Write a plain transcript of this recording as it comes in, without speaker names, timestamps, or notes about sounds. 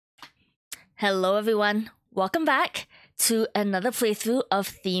Hello everyone, welcome back to another playthrough of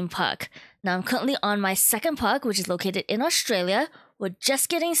Theme Park. Now I'm currently on my second park, which is located in Australia. We're just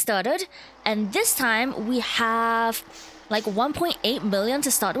getting started, and this time we have like 1.8 million to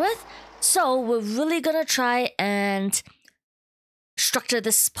start with. So we're really gonna try and structure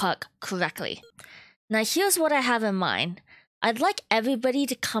this park correctly. Now here's what I have in mind. I'd like everybody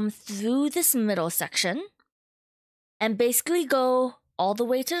to come through this middle section and basically go all the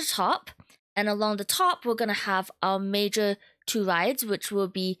way to the top. And along the top, we're going to have our major two rides, which will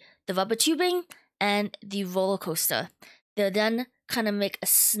be the rubber tubing and the roller coaster. They'll then kind of make a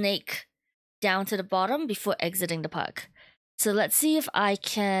snake down to the bottom before exiting the park. So let's see if I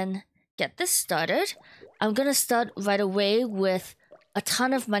can get this started. I'm going to start right away with a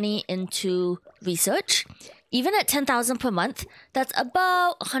ton of money into research. Even at 10,000 per month, that's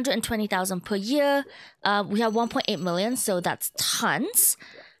about 120,000 per year. We have 1.8 million, so that's tons.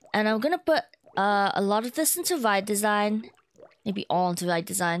 And I'm going to put a lot of this into ride design. Maybe all into ride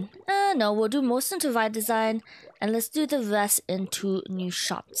design. No, we'll do most into ride design. And let's do the rest into new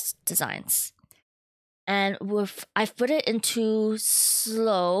shops designs. And I've put it into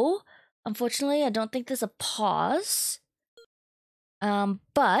slow. Unfortunately, I don't think there's a pause.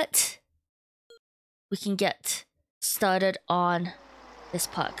 But we can get started on this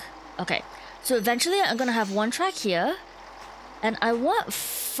park. Okay, so eventually I'm going to have one track here. And I want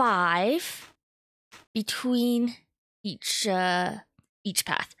 5 between each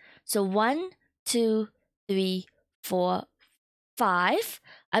path. So 1, 2, 3, 4, 5.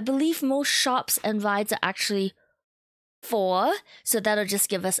 I believe most shops and rides are actually 4. So that'll just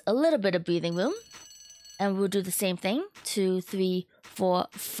give us a little bit of breathing room. And we'll do the same thing. 2, 3, 4,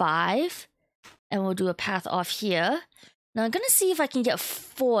 5. And we'll do a path off here. Now I'm going to see if I can get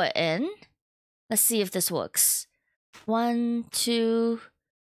 4 in. Let's see if this works. 1, 2,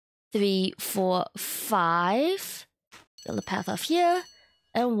 3, 4, 5. Build a path off here.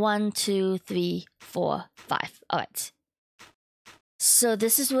 And 1, 2, 3, 4, 5. Alright. So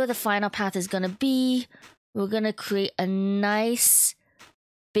this is where the final path is going to be. We're going to create a nice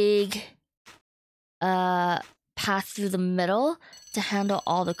big path through the middle to handle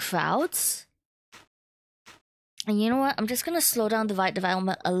all the crowds. And you know what? I'm just going to slow down the ride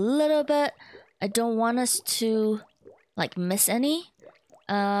development a little bit. I don't want us to miss any.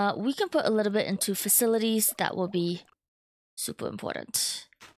 We can put a little bit into facilities. That will be super important.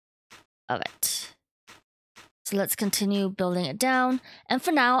 Alright. So let's continue building it down. And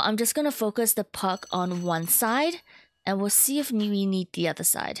for now, I'm just going to focus the park on one side. And we'll see if we need the other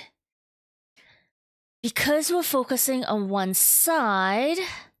side. Because we're focusing on one side,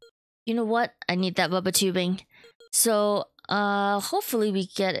 you know what? I need that rubber tubing. So hopefully we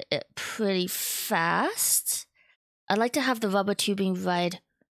get it pretty fast. I'd like to have the rubber tubing ride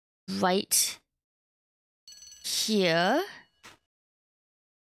right here.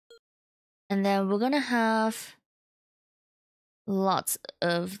 And then we're going to have lots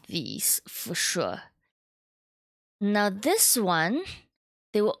of these for sure. Now this one,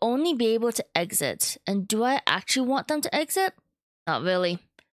 they will only be able to exit. And do I actually want them to exit? Not really.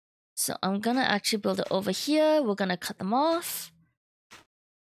 So I'm going to actually build it over here. We're going to cut them off.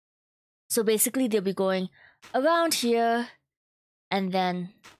 So basically they'll be going around here, and then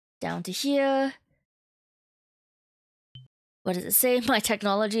down to here. What does it say? My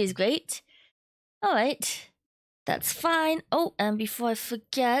technology is great. Alright, that's fine. Oh, and before I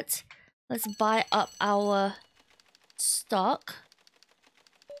forget, let's buy up our stock.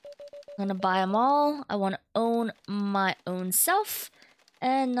 I'm gonna buy them all. I want to own my own self,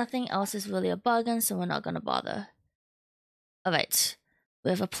 and nothing else is really a bargain, so we're not gonna bother. Alright,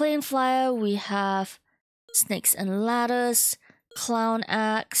 we have a plane flyer, we have snakes and ladders, clown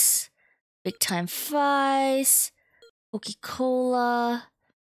axe, big time fries, Coca-Cola,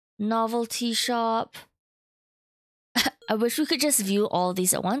 novelty shop. I wish we could just view all of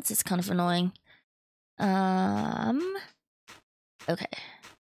these at once. It's kind of annoying. Okay.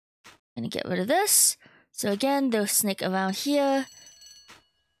 Gonna get rid of this. So again, there's snake around here.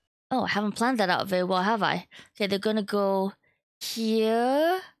 Oh, I haven't planned that out very well, have I? Okay, they're gonna go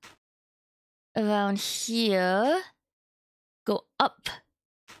here. Around here, go up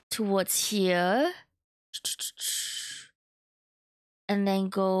towards here, and then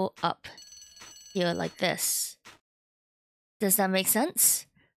go up here like this. Does that make sense?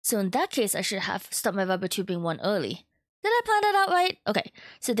 So in that case, I should have stopped my rubber tubing one early. Did I plan that out right? Okay,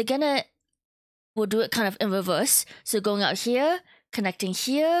 so we'll do it kind of in reverse. So going out here, connecting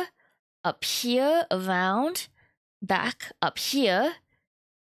here, up here, around, back, up here.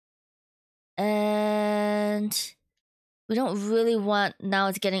 And We don't really want, now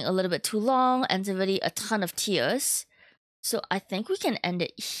it's getting a little bit too long and it's already a ton of tiers. So I think we can end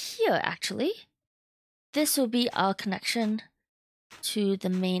it here actually. This will be our connection to the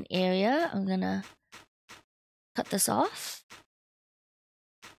main area. I'm gonna cut this off.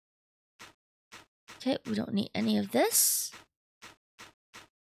 Okay, we don't need any of this.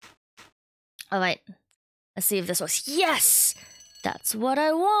 All right, let's see if this works. Yes, that's what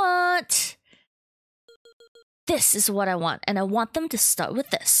I want. This is what I want, and I want them to start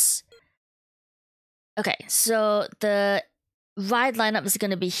with this. Okay, so the ride lineup is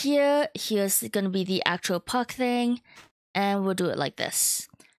gonna be here. Here's gonna be the actual park thing, and we'll do it like this.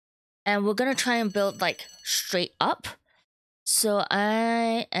 And we're gonna try and build like straight up. So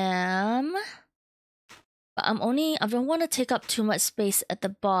I don't want to take up too much space at the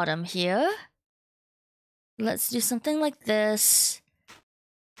bottom here. Let's do something like this.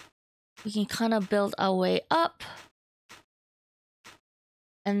 We can kind of build our way up.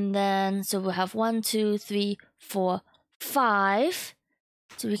 And then, so we'll have 1, 2, 3, 4, 5.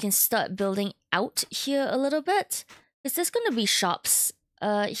 So we can start building out here a little bit. Because there's going to be shops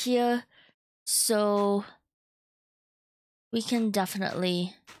here. So we can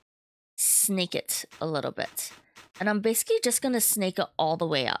definitely snake it a little bit. And I'm basically just going to snake it all the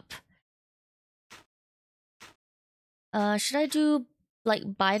way up. Should I do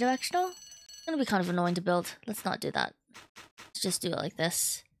like bi-directional? It's going to be kind of annoying to build. Let's not do that. Let's just do it like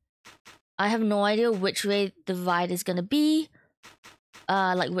this. I have no idea which way the ride is going to be.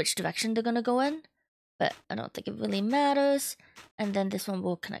 Like which direction they're going to go in. But I don't think it really matters. And then this one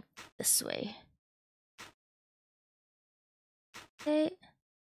will connect this way. Okay.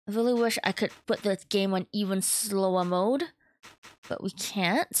 I really wish I could put the game on even slower mode. But we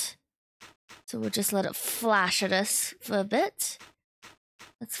can't. So we'll just let it flash at us for a bit.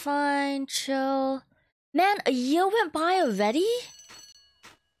 That's fine, chill. Man, a year went by already?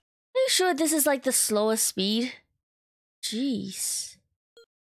 Are you sure this is like the slowest speed? Jeez.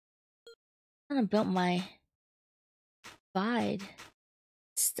 I'm gonna build my ride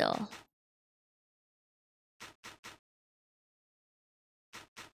still.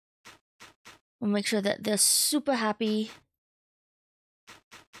 We'll make sure that they're super happy.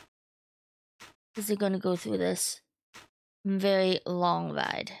 Because they're gonna go through this very long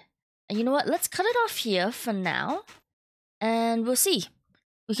ride. And you know what? Let's cut it off here for now. And we'll see.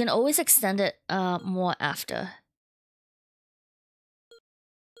 We can always extend it more after.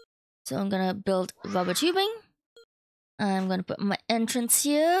 So I'm gonna build rubber tubing. I'm gonna put my entrance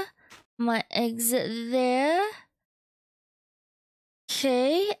here. My exit there.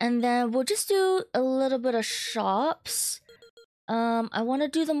 Okay, and then we'll just do a little bit of shops. I want to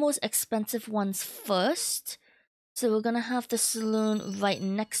do the most expensive ones first. So we're gonna have the saloon right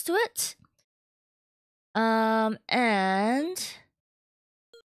next to it. And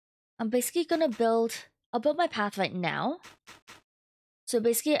I'm basically gonna I'll build my path right now. So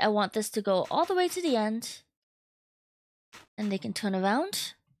basically I want this to go all the way to the end. And they can turn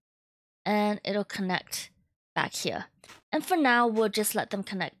around. And it'll connect back here. And for now, we'll just let them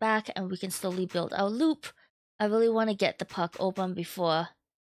connect back and we can slowly build our loop. I really want to get the park open before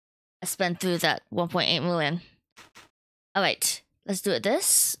I spend through that 1.8 million. Alright, let's do it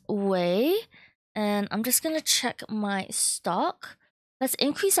this way. And I'm just going to check my stock. Let's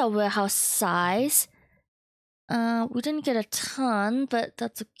increase our warehouse size. We didn't get a ton, but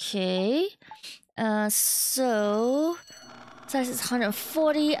that's okay. So size is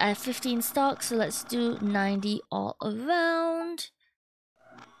 140. I have 15 stock, so let's do 90 all around.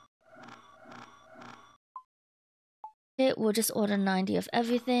 Okay, we'll just order 90 of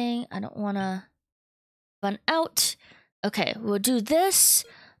everything. I don't want to run out. Okay, we'll do this.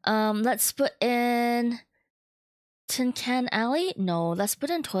 Let's put in Tin Can Alley. No, let's put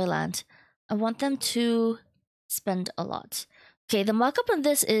in Toyland. I want them to spend a lot. Okay, the markup of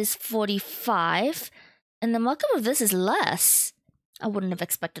this is 45. And the markup of this is less. I wouldn't have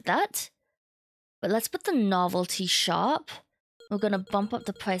expected that. But let's put the novelty shop. We're going to bump up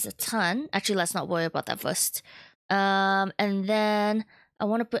the price a ton. Actually, let's not worry about that first. And then I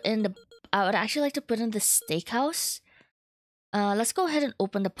want to put in I would actually like to put in the steakhouse. Let's go ahead and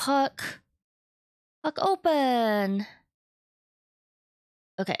open the park. Park open.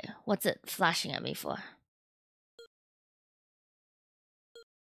 Okay, what's it flashing at me for?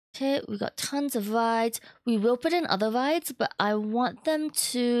 Okay, we got tons of rides. We will put in other rides, but I want them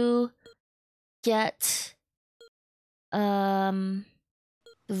to get the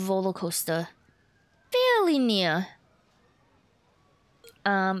roller coaster fairly near.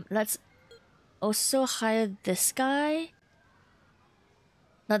 Let's also hire this guy.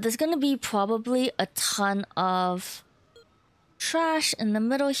 Now there's gonna be probably a ton of trash in the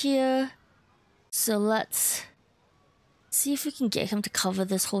middle here. So let's see if we can get him to cover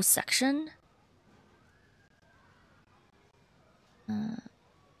this whole section.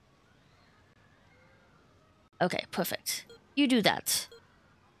 Okay, perfect. You do that.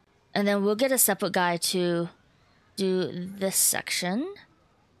 And then we'll get a separate guy to do this section.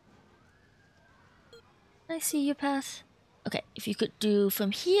 Can I see your path? Okay, if you could do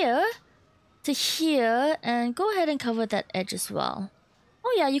from here to here and go ahead and cover that edge as well.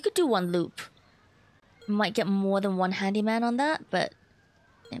 Oh yeah, you could do one loop. You might get more than one handyman on that, but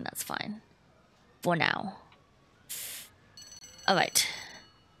I think that's fine for now. Alright.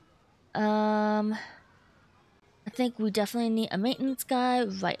 I think we definitely need a maintenance guy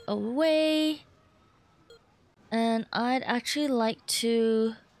right away. And I'd actually like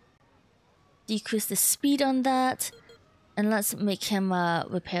to decrease the speed on that. And let's make him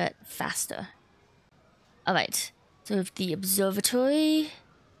repair it faster. Alright. So with the observatory,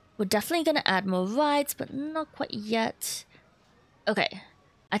 we're definitely going to add more rides, but not quite yet. Okay.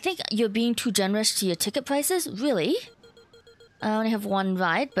 I think you're being too generous to your ticket prices. Really? I only have one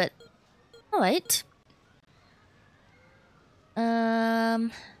ride, but alright.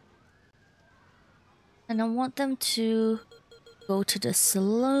 And I want them to go to the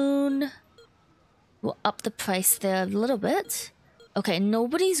saloon. We'll up the price there a little bit. Okay,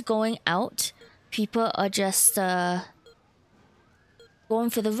 nobody's going out. People are just going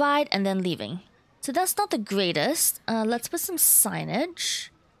for the ride and then leaving. So that's not the greatest. Let's put some signage.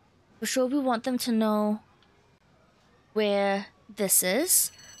 For sure we want them to know where this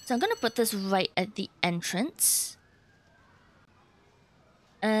is. So I'm going to put this right at the entrance.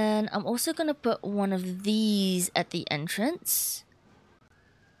 And I'm also going to put one of these at the entrance.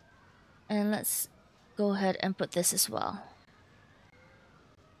 And let's go ahead and put this as well.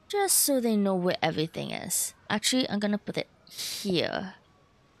 Just so they know where everything is. Actually, I'm going to put it here.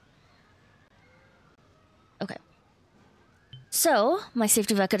 Okay. So, my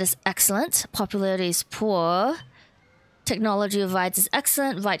safety record is excellent. Popularity is poor. Technology of rides is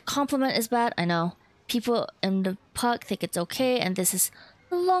excellent. Ride complement is bad. I know. People in the park think it's okay. And this is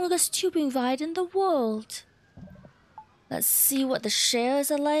the longest tubing ride in the world. Let's see what the shares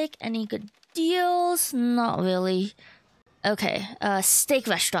are like. Any good deals? Not really. Okay, steak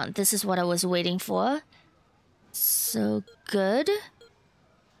restaurant. This is what I was waiting for. So good.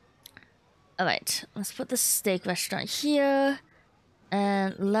 Alright, let's put the steak restaurant here.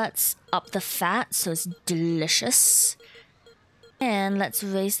 And let's up the fat so it's delicious. And let's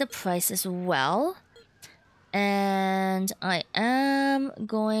raise the price as well. And I am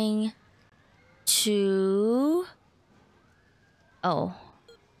going to... Oh.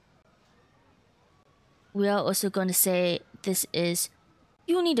 We are also going to say this is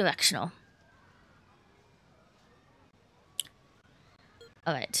unidirectional.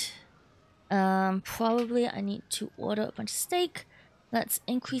 Alright. Probably I need to order a bunch of steak. Let's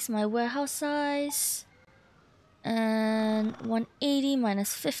increase my warehouse size. And 180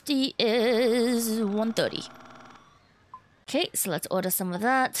 minus 50 is 130. Okay, so let's order some of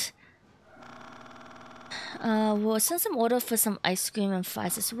that. We'll send some order for some ice cream and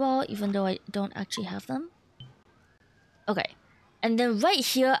fries as well, even though I don't actually have them. Okay. And then right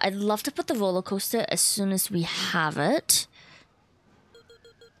here, I'd love to put the roller coaster as soon as we have it.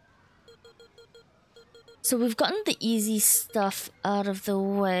 So we've gotten the easy stuff out of the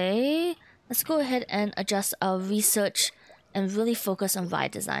way. Let's go ahead and adjust our research and really focus on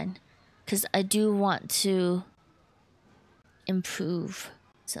ride design. Because I do want to improve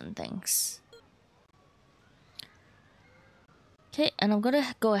some things. Okay, and I'm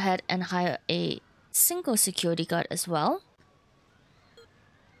gonna go ahead and hire a single security guard as well.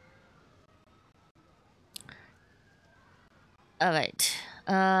 Alright,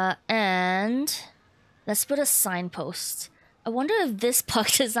 and let's put a signpost. I wonder if this park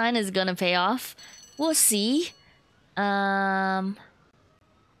design is gonna pay off. We'll see. We'll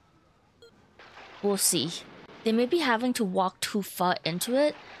see. They may be having to walk too far into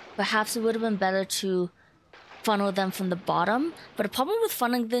it. Perhaps it would have been better to funnel them from the bottom. But the problem with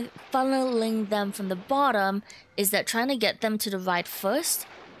funneling them from the bottom is that trying to get them to the ride first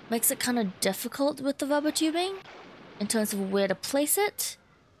makes it kind of difficult with the rubber tubing in terms of where to place it.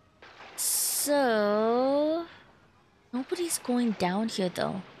 So nobody's going down here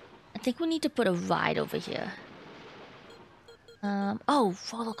though. I think we need to put a ride over here. Oh,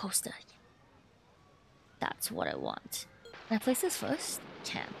 roller coaster. That's what I want. Can I place this first?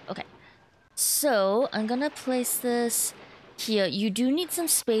 Can. Okay. So, I'm gonna place this here. You do need some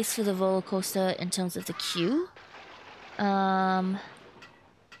space for the roller coaster in terms of the queue. And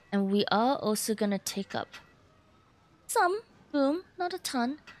we are also gonna take up some room, not a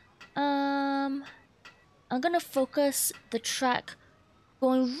ton. I'm gonna focus the track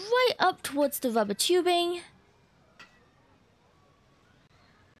going right up towards the rubber tubing.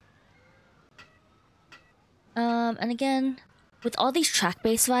 And again, with all these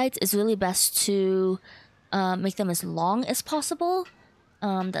track-based rides, it's really best to make them as long as possible.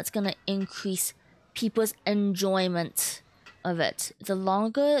 That's gonna increase people's enjoyment of it. The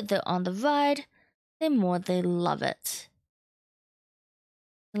longer they're on the ride, the more they love it.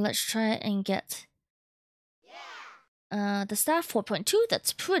 So let's try and get the staff 4.2.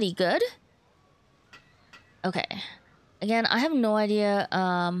 That's pretty good. Okay. Again, I have no idea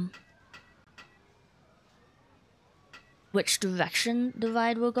which direction the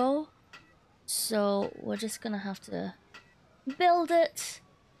ride will go. So we're just gonna have to build it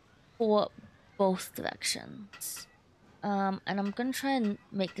for both directions. And I'm gonna try and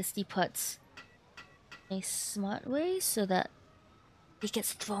make the steep huts a smart way so that it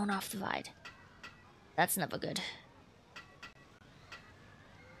gets thrown off the ride. That's never good.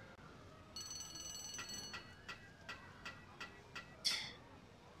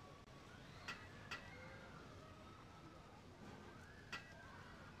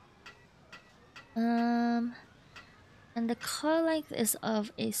 And the car length is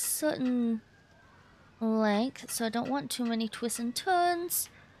of a certain length, so I don't want too many twists and turns,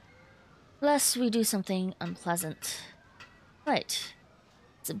 lest we do something unpleasant. Right,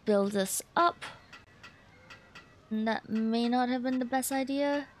 let's build this up. And that may not have been the best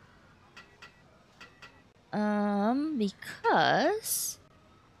idea. Because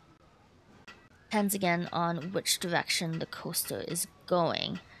depends again on which direction the coaster is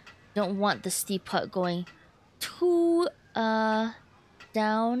going. Don't want the steep hut going too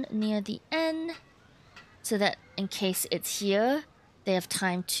down near the end, so that in case it's here, they have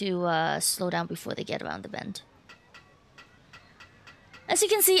time to slow down before they get around the bend. As you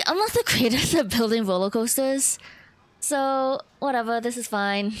can see, I'm not the greatest at building roller coasters, so whatever, this is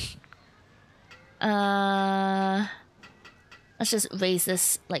fine. Let's just raise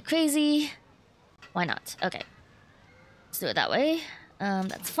this like crazy. Why not? Okay, let's do it that way.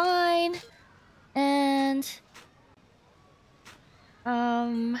 That's fine. And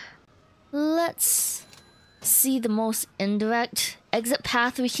let's see the most indirect exit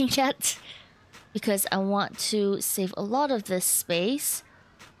path we can get, because I want to save a lot of this space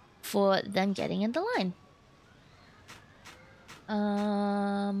for them getting in the line.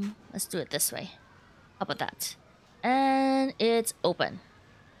 Let's do it this way. How about that? And it's open.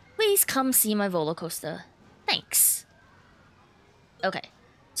 Please come see my roller coaster. Thanks. Okay,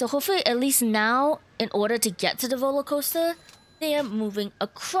 so hopefully at least now, in order to get to the roller coaster, they are moving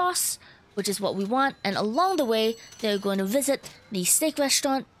across, which is what we want, and along the way, they're going to visit the steak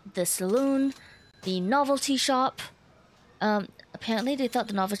restaurant, the saloon, the novelty shop. Apparently they thought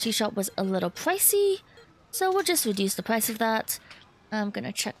the novelty shop was a little pricey, so we'll just reduce the price of that. I'm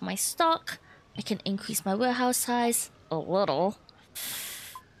gonna check my stock. I can increase my warehouse size a little.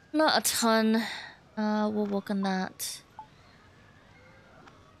 Not a ton. We'll work on that.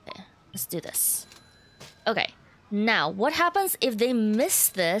 Okay, let's do this. Okay, now what happens if they miss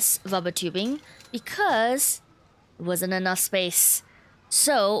this rubber tubing because there wasn't enough space?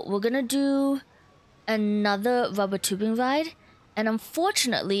 So we're gonna do another rubber tubing ride, and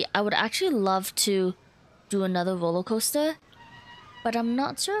unfortunately I would actually love to do another roller coaster, but I'm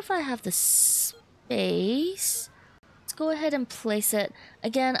not sure if I have the space. Let's go ahead and place it.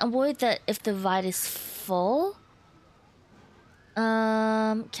 Again, I'm worried that if the ride is full,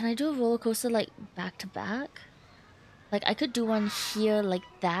 can I do a roller coaster like back to back? Like I could do one here like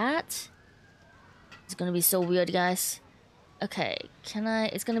that. It's gonna be so weird, guys. Okay, can I?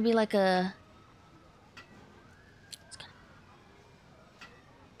 It's gonna be like a...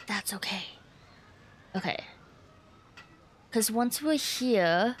 That's okay. Okay. Because once we're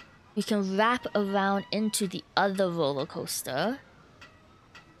here, we can wrap around into the other roller coaster.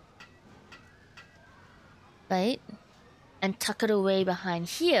 Right? And tuck it away behind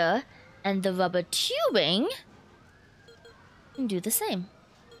here. And the rubber tubing can do the same.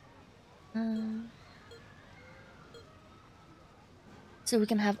 So we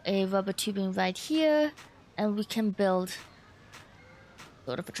can have a rubber tubing right here. And we can build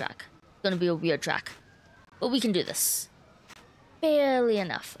sort of a track. It's gonna be a weird track. But we can do this. Barely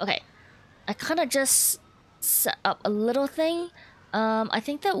enough. Okay. I kind of just set up a little thing. I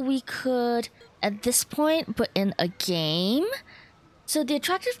think that we could, at this point, put in a game. So the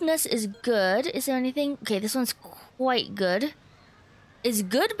attractiveness is good. Is there anything? Okay, this one's quite good. Is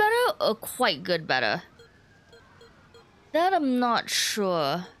good better or quite good better? That I'm not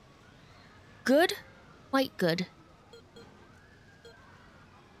sure. Good? Quite good.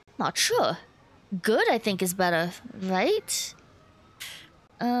 not sure. Good, I think, is better, right?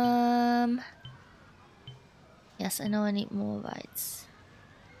 Yes, I know I need more rides.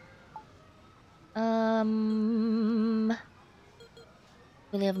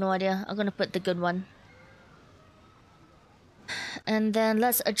 Really have no idea. I'm gonna put the good one. And then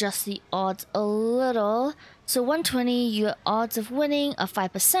let's adjust the odds a little. So 120, your odds of winning are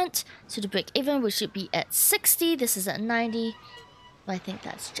 5%. So to break even, we should be at 60. This is at 90. I think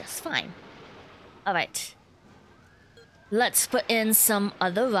that's just fine. Alright. Let's put in some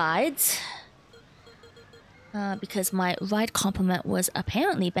other rides. Because my ride complement was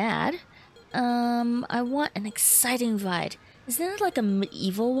apparently bad. I want an exciting ride. Is there like a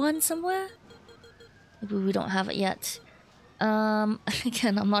medieval one somewhere? Maybe we don't have it yet.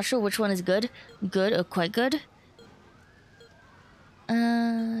 Again, I'm not sure which one is good. Good or quite good.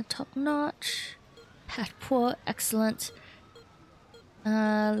 Top notch. Pat poor, excellent.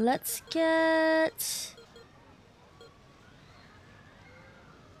 Let's get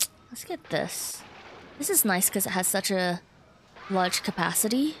this. This is nice because it has such a large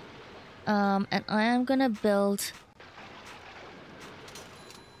capacity. And I am gonna build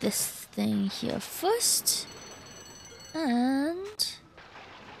this thing here first. And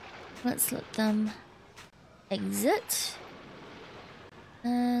let's let them exit.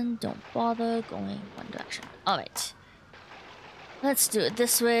 And don't bother going one direction. Alright. Let's do it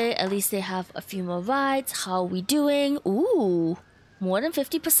this way. At least they have a few more rides. How are we doing? Ooh, more than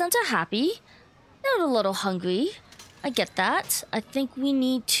 50% are happy. They're a little hungry. I get that. I think we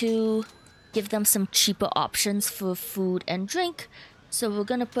need to give them some cheaper options for food and drink. So we're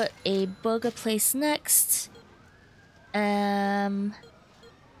gonna put a burger place next. And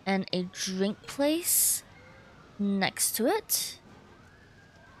a drink place next to it.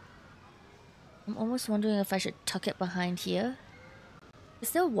 I'm almost wondering if I should tuck it behind here.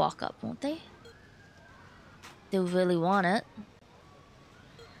 Because they'll walk up, won't they? They'll really want it.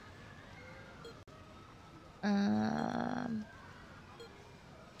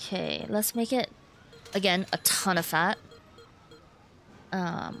 Okay, let's make it, again, a ton of fat.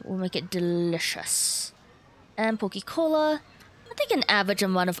 We'll make it delicious. And Poke-Cola. I think an average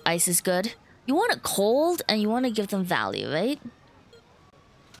amount of ice is good. You want it cold and you want to give them value, right?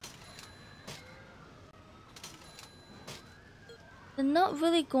 They're not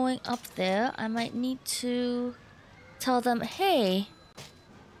really going up there. I might need to tell them, hey,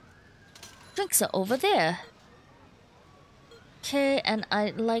 drinks are over there. Okay, and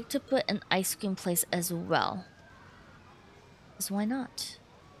I'd like to put an ice cream place as well. Because why not?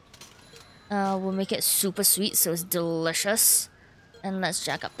 We'll make it super sweet so it's delicious. And let's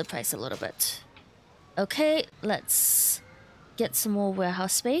jack up the price a little bit. Okay, let's get some more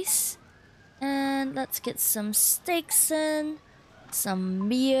warehouse space. And let's get some steaks in. Some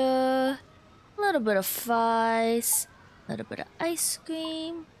beer. A little bit of fries. A little bit of ice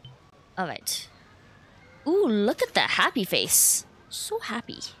cream. Alright. Ooh, look at that happy face. So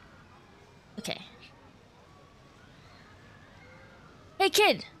happy. Okay. Hey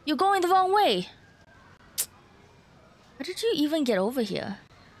kid, you're going the wrong way. How did you even get over here?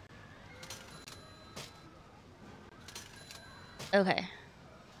 Okay.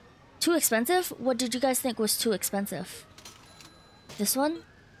 Too expensive? What did you guys think was too expensive? This one?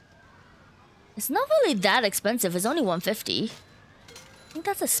 It's not really that expensive. It's only 150. I think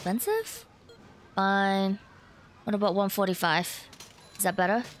that's expensive? Fine. What about 145? Is that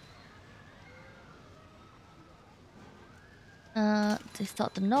better? They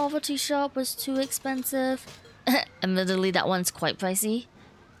thought the novelty shop was too expensive. Admittedly, that one's quite pricey.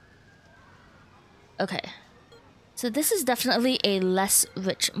 Okay. So this is definitely a less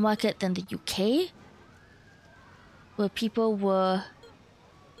rich market than the UK. Where people were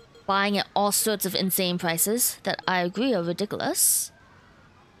buying at all sorts of insane prices that I agree are ridiculous.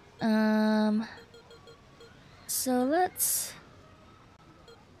 So let's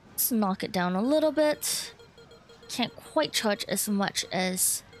knock it down a little bit. Can't quite charge as much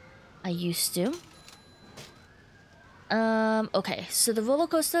as I used to. Okay, so the roller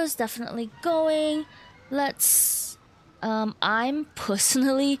coaster is definitely going. Let's... I'm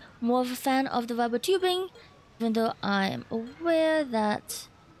personally more of a fan of the rubber tubing, even though I'm aware that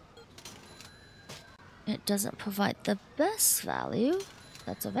it doesn't provide the best value.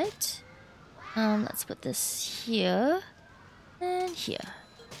 That's alright. Let's put this here and here.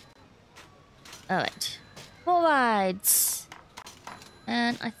 Alright. More rides.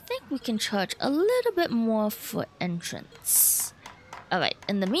 And I think we can charge a little bit more for entrance. Alright,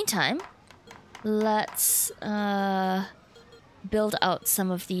 in the meantime, let's build out some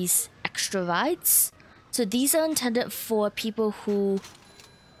of these extra rides. So these are intended for people who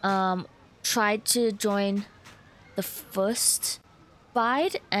tried to join the first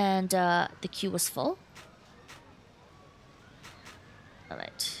ride and the queue was full.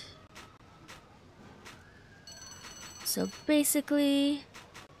 Alright. So basically,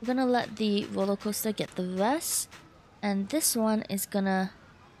 we're gonna let the roller coaster get the rest, and this one is gonna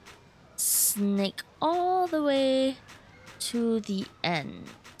snake all the way to the end.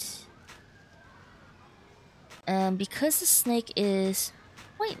 And because the snake is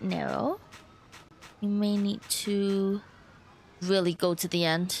quite narrow, you may need to really go to the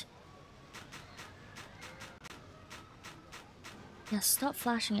end. Yeah, stop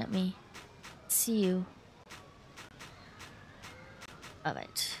flashing at me. See you.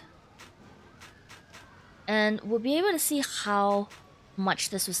 Alright. And we'll be able to see how much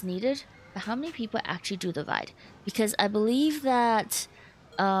this was needed, but how many people actually do the ride. Because I believe that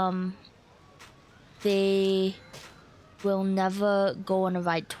they will never go on a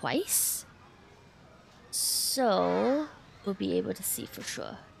ride twice. So we'll be able to see for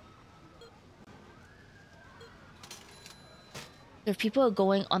sure. If people are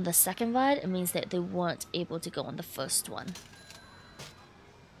going on the second ride, it means that they weren't able to go on the first one.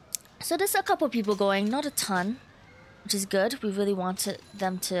 So there's a couple people going, not a ton, which is good. We really wanted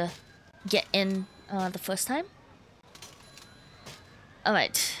them to get in the first time.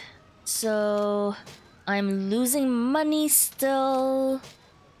 Alright, so I'm losing money still.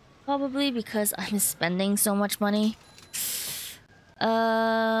 Probably because I'm spending so much money.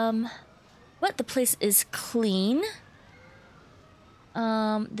 But the place is clean.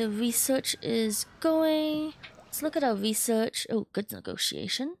 The research is going. Let's look at our research. Oh, good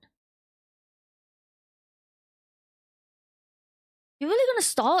negotiation. You're really gonna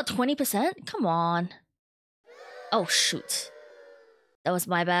stall at 20%? Come on. Oh, shoot. That was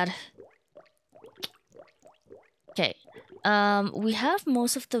my bad. Okay. We have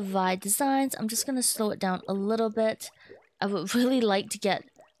most of the ride designs. I'm just gonna slow it down a little bit. I would really like to get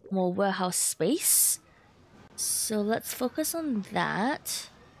more warehouse space. So let's focus on that.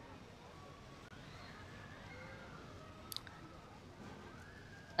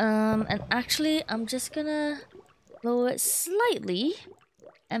 And actually, I'm just gonna lower it slightly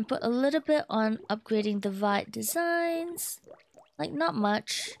and put a little bit on upgrading the ride designs. Like, not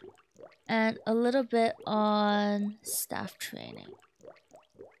much. And a little bit on staff training.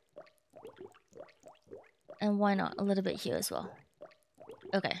 And why not? A little bit here as well.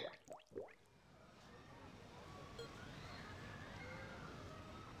 Okay.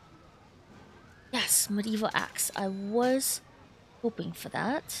 Yes, medieval axe. I was hoping for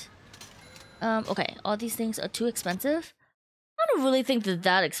that. Okay, all these things are too expensive. I don't really think they're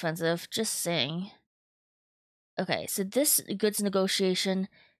that expensive, just saying. Okay, so this goods negotiation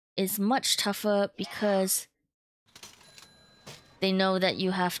is much tougher because they know that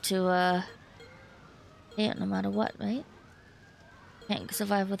you have to pay it no matter what, right? Can't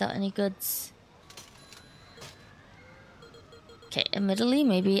survive without any goods. Okay, admittedly,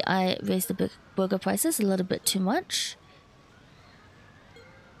 maybe I raised the burger prices a little bit too much.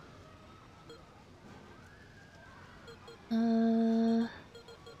 I'm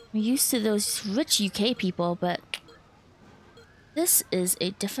used to those rich UK people, but this is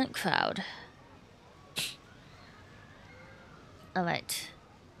a different crowd. Alright.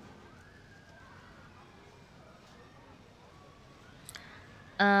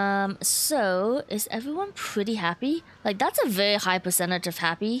 So, is everyone pretty happy? Like, that's a very high percentage of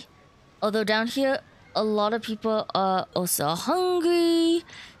happy. Although down here, a lot of people are also hungry.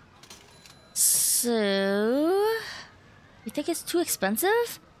 So... you think it's too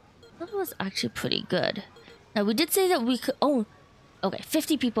expensive? That was actually pretty good. Now, we did say that we could... oh, okay,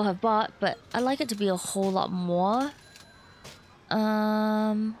 50 people have bought, but I'd like it to be a whole lot more.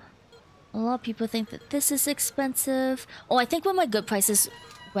 A lot of people think that this is expensive. Oh, I think when my good prices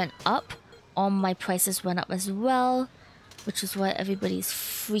went up, all my prices went up as well, which is why everybody's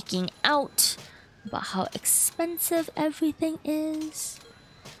freaking out about how expensive everything is.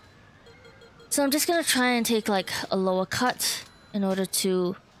 So I'm just gonna try and take like a lower cut in order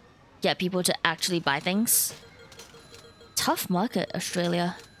to get people to actually buy things. Tough market,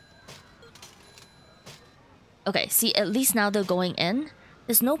 Australia. Okay, see, at least now they're going in.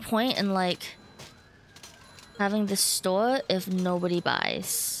 There's no point in like having this store if nobody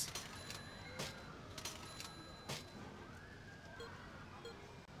buys.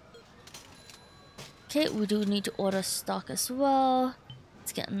 Okay, we do need to order stock as well.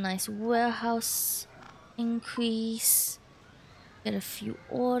 Let's get a nice warehouse increase. Get a few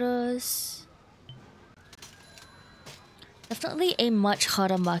orders. Definitely a much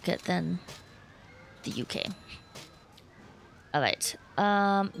harder market than the UK. Alright.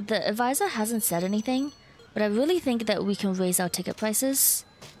 The advisor hasn't said anything, but I really think that we can raise our ticket prices.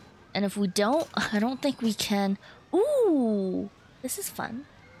 And if we don't, I don't think we can. Ooh! This is fun.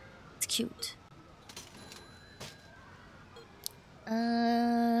 It's cute.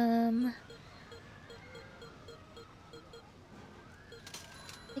 I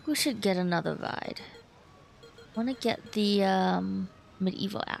think we should get another ride. I want to get the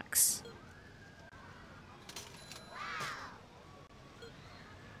medieval axe.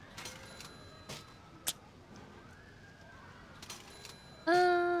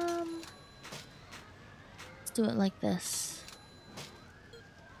 Let's do it like this.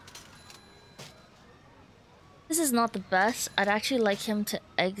 This is not the best. I'd actually like him to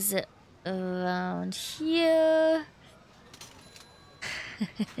exit around here.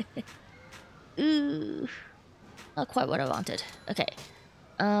 Ooh. Not quite what I wanted. Okay.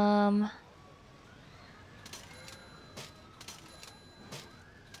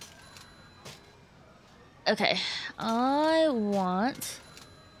 Okay. I want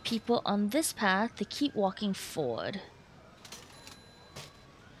people on this path to keep walking forward.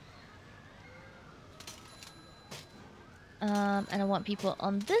 And I want people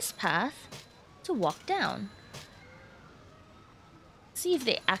on this path to walk down. See if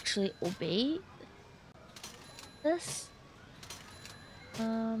they actually obey this.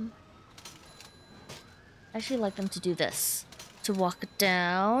 I actually like them to do this. To walk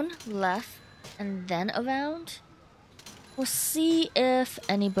down, left, and then around. We'll see if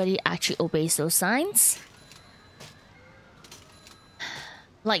anybody actually obeys those signs.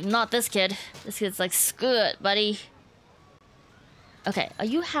 Like, not this kid. This kid's like, screw it, buddy. Okay, are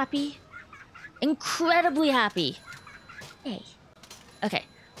you happy? Incredibly happy. Hey. Okay,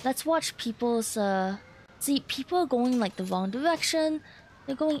 let's watch people's, See, people are going, like, the wrong direction.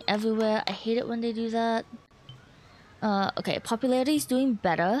 They're going everywhere. I hate it when they do that. Okay, popularity is doing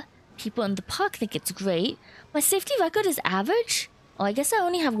better. People in the park think it's great. My safety record is average? Oh, I guess I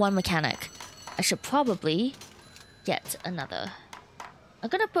only have one mechanic. I should probably get another. I'm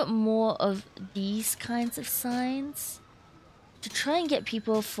gonna put more of these kinds of signs to try and get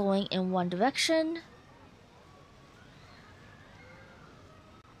people flowing in one direction.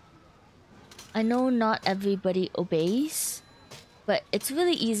 I know not everybody obeys, but it's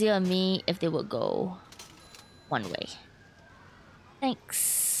really easier on me if they would go one way.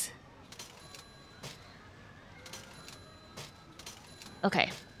 Thanks.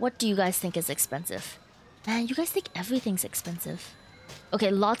 Okay, what do you guys think is expensive? Man, you guys think everything's expensive. Okay,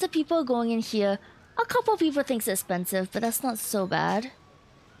 lots of people are going in here. A couple people think it's expensive, but that's not so bad.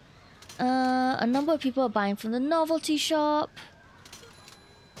 A number of people are buying from the novelty shop.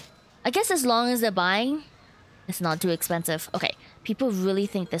 I guess as long as they're buying, it's not too expensive. Okay, people really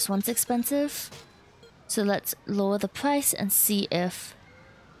think this one's expensive. So let's lower the price and see if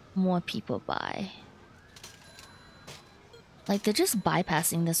more people buy. Like, they're just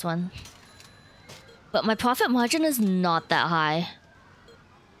bypassing this one. But my profit margin is not that high.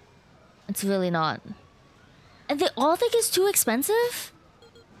 It's really not. And they all think it's too expensive?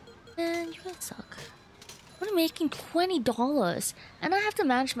 Man, you guys suck. I'm making $20 and I have to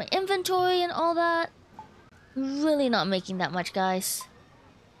manage my inventory and all that. I'm really not making that much, guys.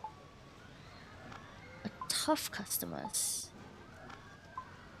 Tough customers.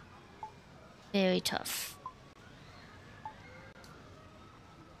 Very tough.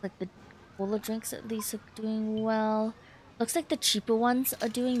 Like the cola drinks at least are doing well. Looks like the cheaper ones are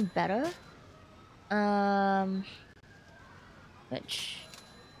doing better. Which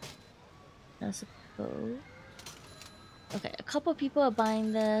I suppose. Okay, a couple people are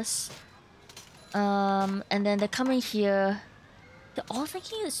buying this. And then they're coming here. They're all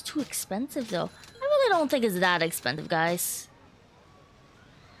thinking it's too expensive though. I really don't think it's that expensive, guys.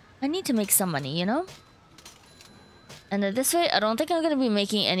 I need to make some money, you know? And at this rate, I don't think I'm gonna be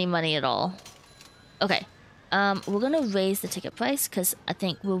making any money at all. Okay. We're gonna raise the ticket price because I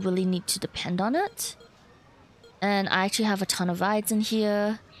think we'll really need to depend on it. And I actually have a ton of rides in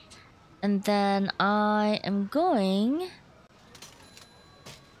here. And then I am going...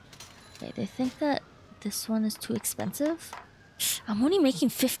 Okay, they think that this one is too expensive. I'm only making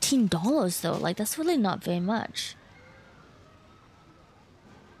 $15 though. Like, that's really not very much.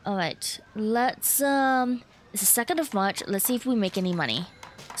 Alright, let's... It's the 2nd of March. Let's see if we make any money.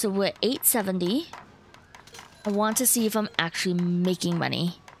 So we're at 870. I want to see if I'm actually making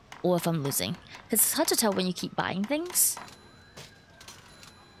money or if I'm losing. Because it's hard to tell when you keep buying things.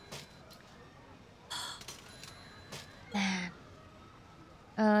 Man.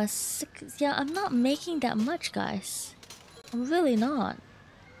 Yeah, I'm not making that much, guys. I'm really not.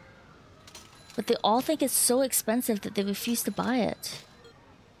 but they all think it's so expensive that they refuse to buy it.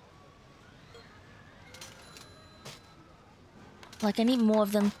 Like, I need more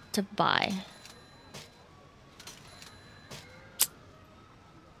of them to buy.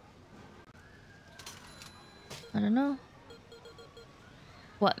 I don't know.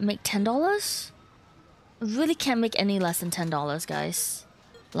 What, make $10? I really can't make any less than $10, guys.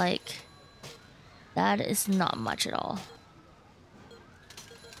 Like, that is not much at all.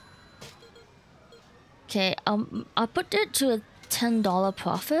 Okay, I'll put it to a $10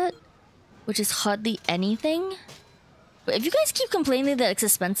 profit, which is hardly anything. But if you guys keep complaining that it's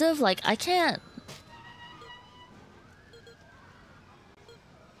expensive, like, I can't,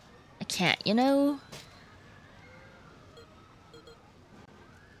 you know?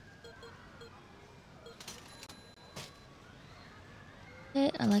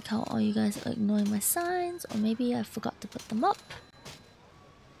 Okay, I like how all you guys are ignoring my signs, or maybe I forgot to put them up.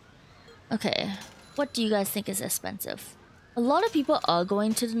 Okay, what do you guys think is expensive? A lot of people are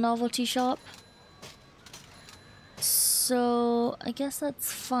going to the novelty shop. So, I guess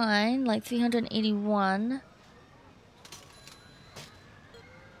that's fine, like 381.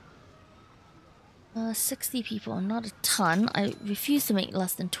 60 people, not a ton. I refuse to make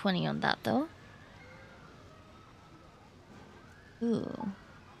less than 20 on that though. Ooh.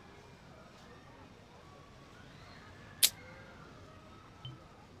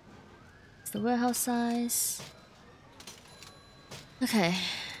 It's the warehouse size. Okay.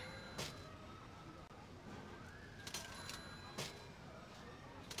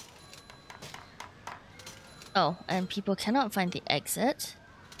 Oh, and people cannot find the exit.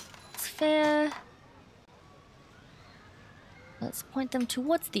 It's fair. Let's point them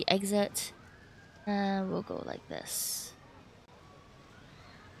towards the exit. And we'll go like this.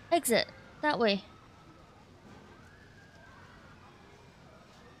 Exit. That way.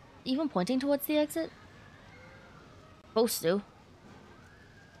 Even pointing towards the exit? Supposed to.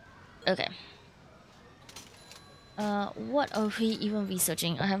 Okay. What are we even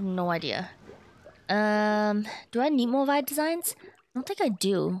researching? I have no idea. Do I need more ride designs? I don't think I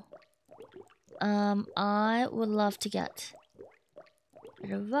do. I would love to get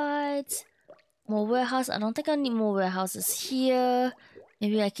better rides. More warehouse. I don't think I need more warehouses here.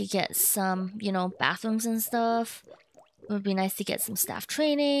 Maybe I could get some, you know, bathrooms and stuff. It would be nice to get some staff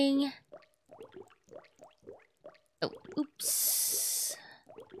training. Oh, oops.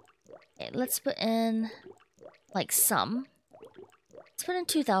 Okay, let's put in, like, some. Let's put in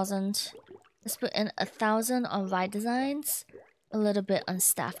 2,000. Let's put in 1,000 on ride designs. A little bit on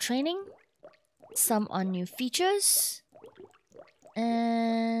staff training. Some on new features.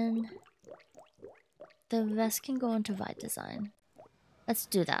 And the rest can go into ride design. Let's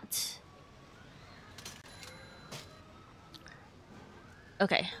do that.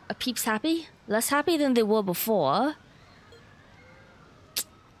 Okay, are peeps happy? Less happy than they were before.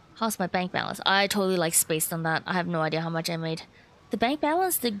 How's my bank balance? I totally like spaced on that. I have no idea how much I made. The bank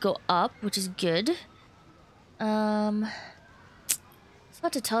balance did go up, which is good. It's hard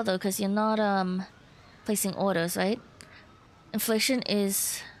to tell though, because you're not placing orders, right? Inflation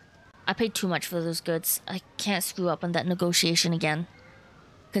is... I paid too much for those goods. I can't screw up on that negotiation again,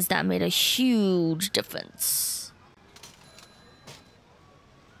 because that made a huge difference.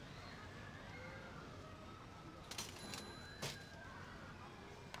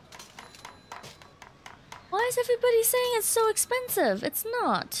 Why is everybody saying it's so expensive? It's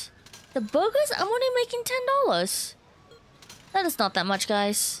not. The burgers, I'm only making $10. That is not that much,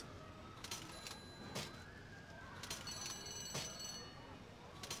 guys.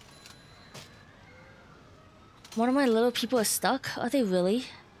 One of my little people is stuck? Are they really?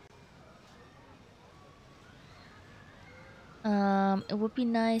 It would be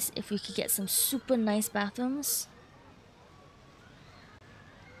nice if we could get some super nice bathrooms.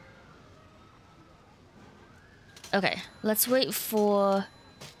 Okay, let's wait for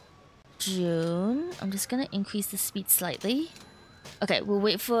June. I'm just gonna increase the speed slightly. Okay, we'll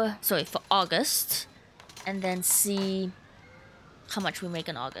wait for, sorry, for August. And then see how much we make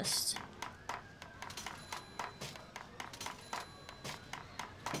in August.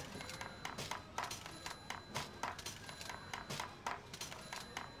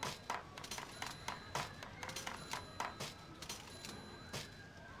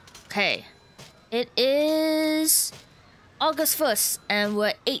 Okay, it is August 1st, and we're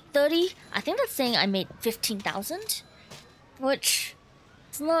at 8:30. I think that's saying I made 15,000, which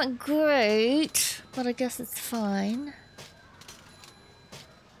is not great, but I guess it's fine.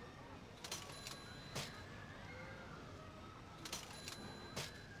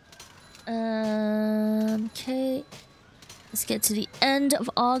 Okay, let's get to the end end of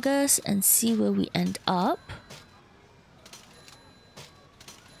August and see where we end up.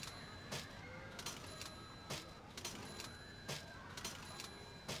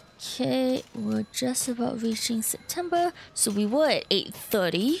 Okay, we're just about reaching September. So we were at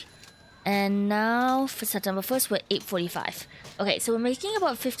 8:30. And now for September 1st, we're 8:45. Okay, so we're making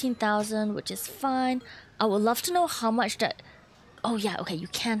about 15,000, which is fine. I would love to know how much that... Oh yeah, okay, you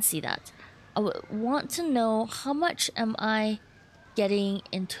can see that. I would want to know how much am I getting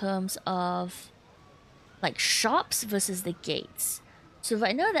in terms of like shops versus the gates. So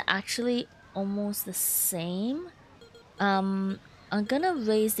right now they're actually almost the same. I'm gonna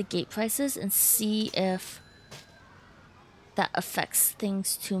raise the gate prices and see if that affects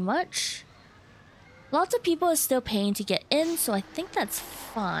things too much. Lots of people are still paying to get in, so I think that's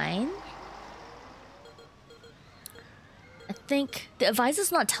fine. I think the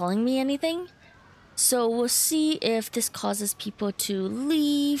advisor's not telling me anything, so we'll see if this causes people to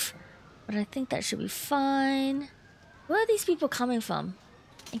leave, but I think that should be fine. Where are these people coming from?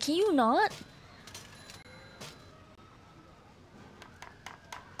 And can you not?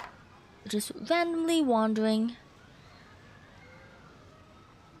 Just randomly wandering.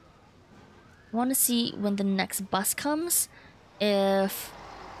 I want to see when the next bus comes, if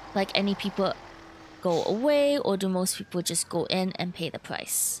like any people go away or do most people just go in and pay the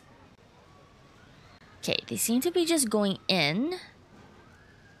price. Okay, they seem to be just going in.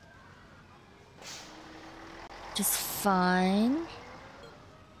 Just fine.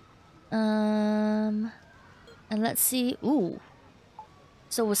 And let's see. Ooh.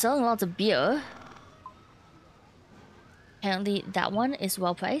 So we're selling lots of beer. Apparently that one is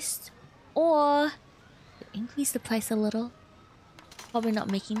well priced. Or increase the price a little. Probably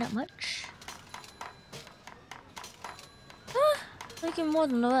not making that much. Making more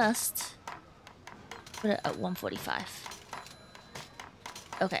than the rest. Put it at 145.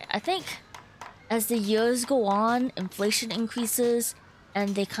 Okay, I think as the years go on, inflation increases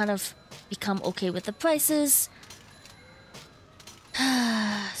and they kind of become okay with the prices.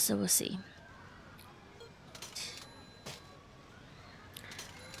 So we'll see.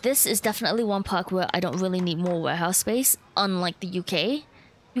 This is definitely one park where I don't really need more warehouse space, unlike the UK.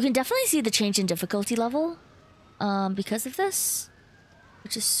 You can definitely see the change in difficulty level because of this,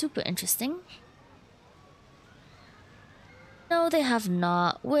 which is super interesting. No, they have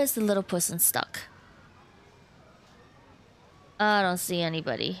not. Where's the little person stuck? I don't see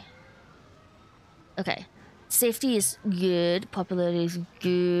anybody. Okay. Safety is good. Popularity is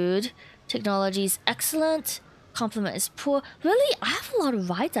good. Technology is excellent. Compliment is poor. Really? I have a lot of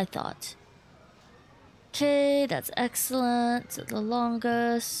rides, I thought. Okay, that's excellent. The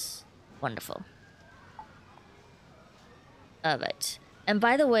longest. Wonderful. Alright. And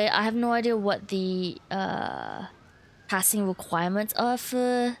by the way, I have no idea what the passing requirements are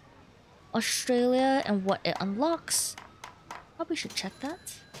for Australia and what it unlocks. Probably should check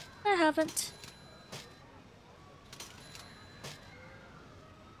that. I haven't.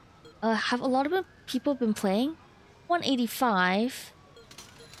 Have a lot of people been playing? 185.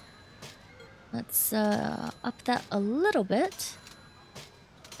 Let's up that a little bit.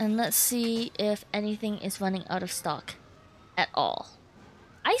 And let's see if anything is running out of stock at all.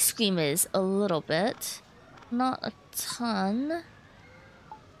 Ice cream is a little bit. Not a ton.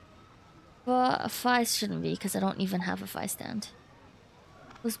 But a fry shouldn't be because I don't even have a fry stand.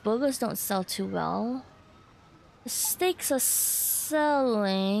 Those burgers don't sell too well. The steaks are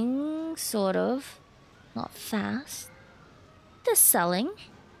selling, sort of. Not fast. They're selling.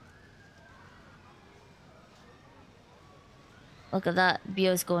 Look at that.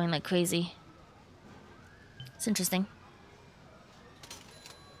 Beer's going like crazy. It's interesting.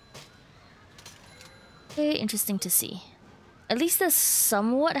 Very interesting to see. At least they're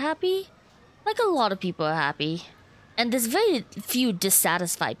somewhat happy. Like a lot of people are happy. And there's very few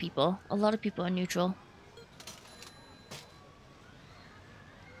dissatisfied people. A lot of people are neutral.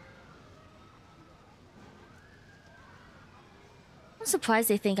 I'm surprised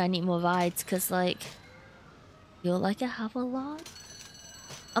they think I need more rides, because, like, feel like I have a lot.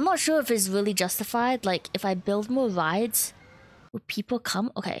 I'm not sure if it's really justified. Like, if I build more rides, will people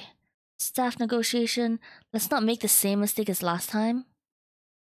come? Okay. Staff negotiation. Let's not make the same mistake as last time.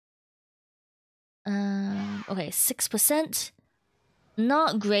 Okay, 6%.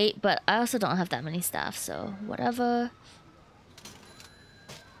 Not great, but I also don't have that many staff, so whatever.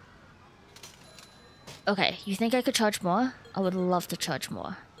 Okay, you think I could charge more? I would love to charge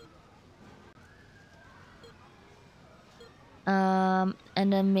more.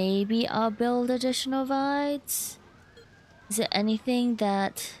 And then maybe I'll build additional rides. Is there anything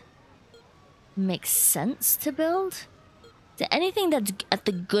that makes sense to build? there anything that's at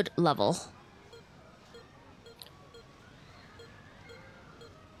the good level?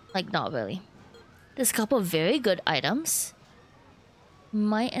 Like, not really. There's a couple of very good items.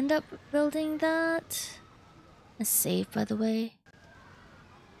 Might end up building that. A save, by the way.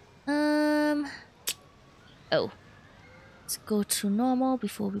 Oh. Let's go to normal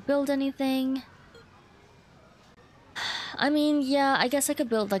before we build anything. I mean, yeah, I guess I could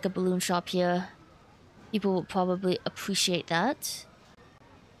build like a balloon shop here. People would probably appreciate that.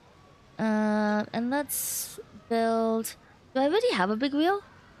 And let's build... Do I already have a big wheel?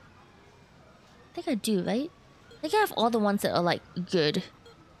 I think I do, right? I think I have all the ones that are like good.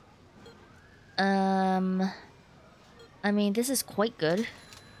 I mean, this is quite good.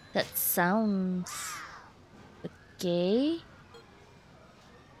 That sounds okay.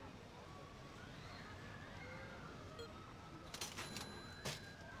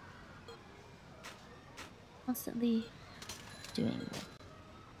 Constantly doing that.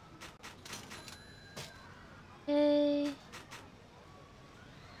 Okay.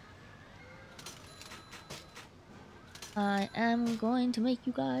 I am going to make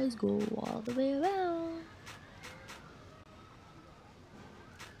you guys go all the way around.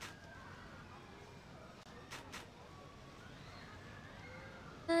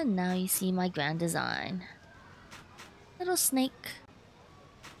 And now you see my grand design. Little snake.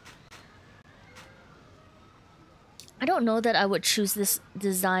 I don't know that I would choose this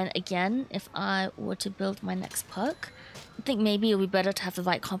design again if I were to build my next perk. I think maybe it would be better to have the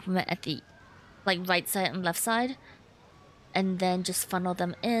right complement at the like right side and left side. And then just funnel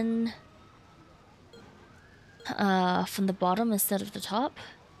them in from the bottom instead of the top.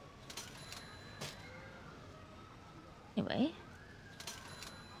 Anyway.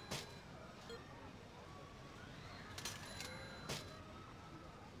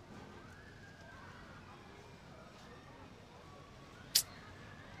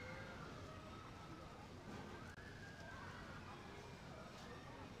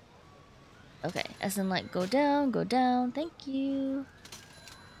 Okay, as in like go down, thank you.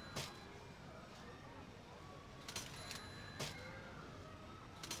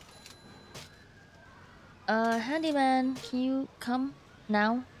 Handyman, can you come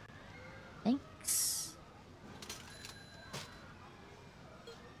now? Thanks.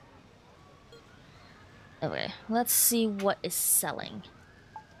 Okay, let's see what is selling.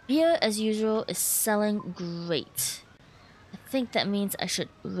 Beer, as usual, is selling great. I think that means I should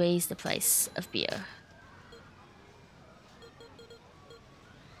raise the price of beer.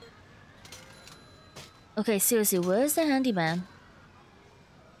 Okay, seriously, where's the handyman?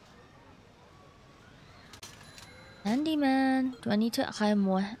 Handyman. Do I need to hire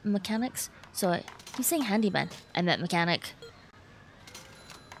more mechanics? Sorry, I'm saying handyman. I meant mechanic.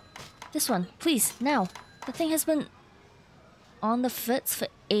 This one, please, now. The thing has been on the fritz for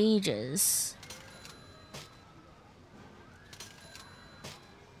ages.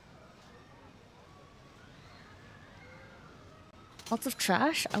 Lots of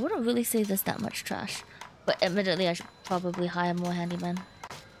trash? I wouldn't really say there's that much trash. But admittedly, I should probably hire more handymen.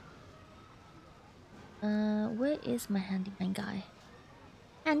 Where is my handyman guy?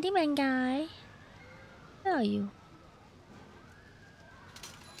 Handyman guy? Where are you?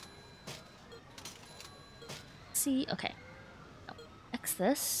 See, okay. Oh, X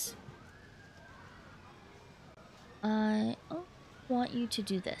this. I want you to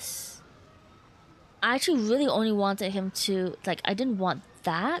do this. I actually really only wanted him to, like, I didn't want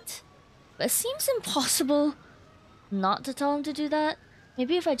that. But it seems impossible not to tell him to do that.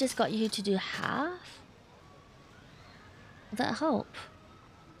 Maybe if I just got you to do half? Would that help?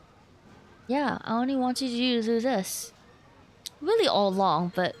 Yeah, I only wanted you to do this. Really all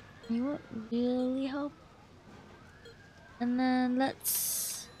along, but you would really help. And then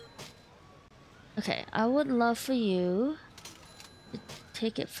let's... Okay, I would love for you to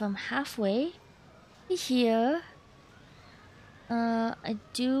take it from halfway to here. I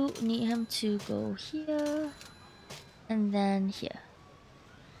do need him to go here. And then here.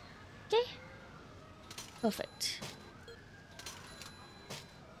 Okay? Perfect.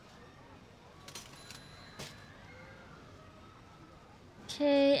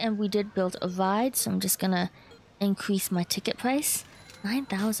 Okay, and we did build a ride, so I'm just gonna increase my ticket price.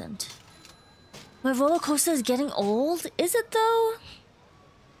 9,000. My roller coaster is getting old? Is it though?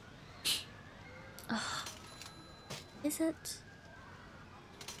 Ugh. Is it?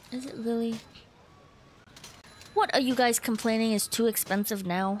 Is it really? What are you guys complaining is too expensive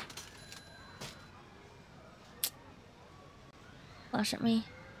now? Flash at me.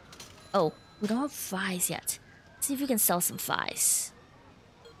 Oh, we don't have fries yet. Let's see if we can sell some fries.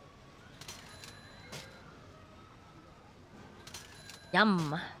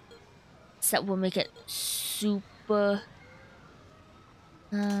 Yum. That will make it super...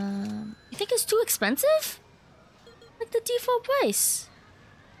 you think it's too expensive? Like the default price.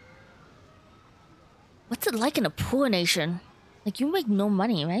 What's it like in a poor nation? Like, you make no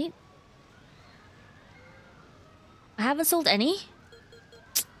money, right? I haven't sold any.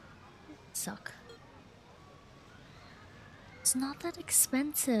 Suck. It's not that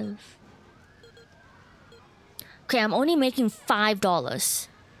expensive. Okay, I'm only making $5.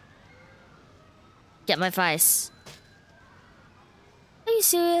 Get my vice. Are you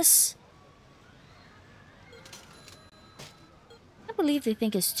serious? I believe they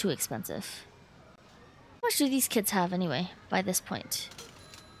think it's too expensive. How much do these kids have anyway, by this point?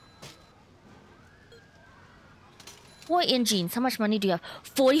 Boy in jeans, how much money do you have?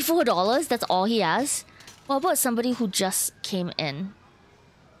 $44? That's all he has? What about somebody who just came in?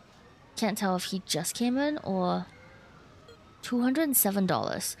 Can't tell if he just came in or...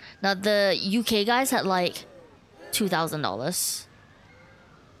 $207. Now the UK guys had like $2,000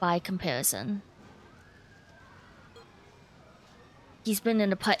 by comparison. He's been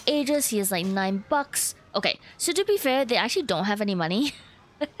in the pot ages. He has like $9. Okay, so to be fair, they actually don't have any money.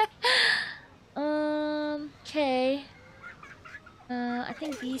 Okay. I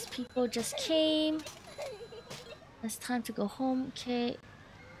think these people just came. It's time to go home. Okay.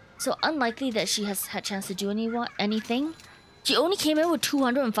 So unlikely that she has had chance to do anything. She only came in with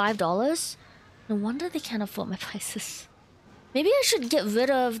 $205? No wonder they can't afford my prices. Maybe I should get rid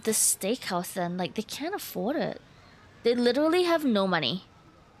of the steakhouse then. Like, they can't afford it. They literally have no money.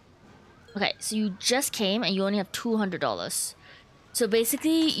 Okay, so you just came and you only have $200. So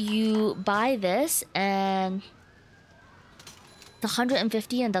basically, you buy this and... the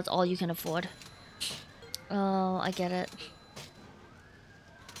 $150 and that's all you can afford. Oh, I get it.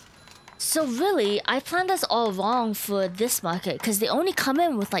 So really, I planned this all wrong for this market because they only come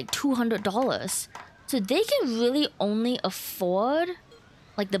in with like $200. So they can really only afford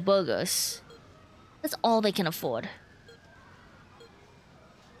like the burgers. That's all they can afford.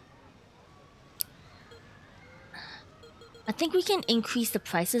 I think we can increase the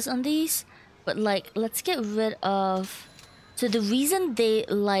prices on these, but like, let's get rid of... So the reason they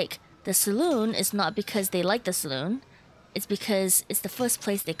like the saloon is not because they like the saloon. It's because it's the first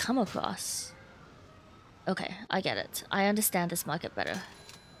place they come across. Okay, I get it. I understand this market better.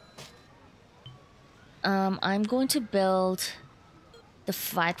 I'm going to build the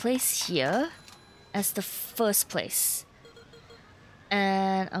fireplace here as the first place.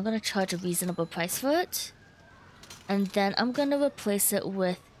 And I'm gonna charge a reasonable price for it. And then I'm gonna replace it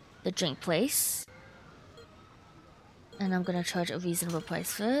with the drink place. And I'm gonna charge a reasonable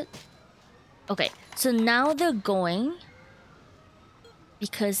price for it. Okay, so now they're going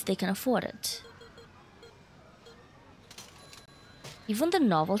because they can afford it. Even the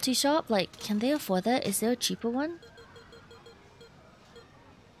novelty shop, like, can they afford that? Is there a cheaper one?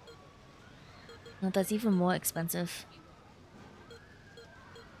 No, that's even more expensive.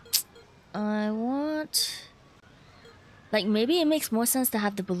 I want... Like, maybe it makes more sense to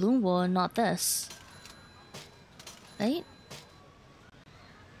have the balloon war and not this. Right?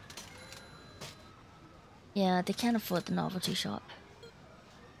 Yeah, they can't afford the novelty shop.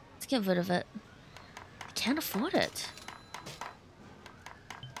 Let's get rid of it. They can't afford it.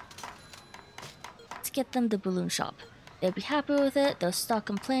 Let's get them the balloon shop. They'll be happy with it. They'll start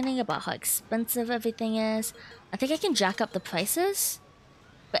complaining about how expensive everything is. I think I can jack up the prices.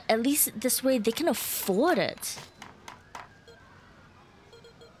 But at least this way they can afford it.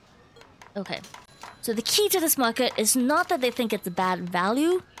 Okay. So the key to this market is not that they think it's a bad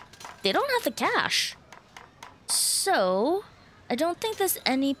value. They don't have the cash. So, I don't think there's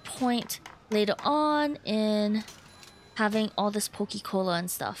any point later on in having all this Poke-Cola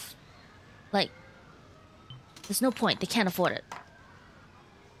and stuff. Like, there's no point. They can't afford it.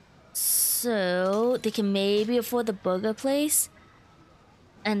 So, they can maybe afford the burger place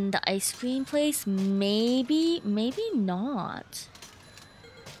and the ice cream place. Maybe, maybe not.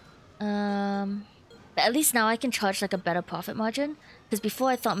 But at least now I can charge like a better profit margin. Because before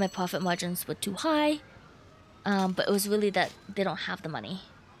I thought my profit margins were too high. But it was really that they don't have the money.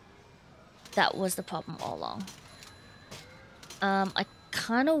 That was the problem all along. I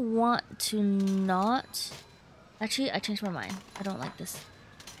kind of want to not... Actually, I changed my mind. I don't like this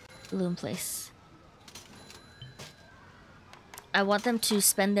balloon place. I want them to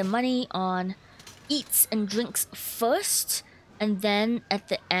spend their money on eats and drinks first. And then at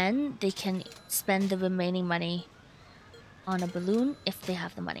the end, they can spend the remaining money on a balloon if they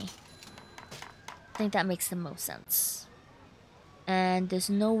have the money. I think that makes the most sense. And there's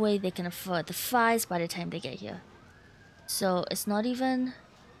no way they can afford the fries by the time they get here. So it's not even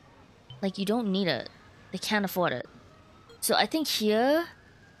like you don't need it. They can't afford it. So I think here...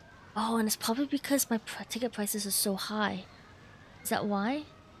 Oh, and it's probably because my ticket prices are so high. Is that why?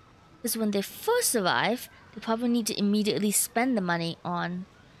 Because when they first arrive, they probably need to immediately spend the money on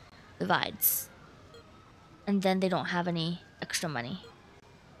the rides. And then they don't have any extra money.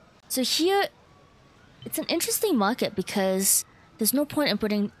 So here, it's an interesting market because there's no point in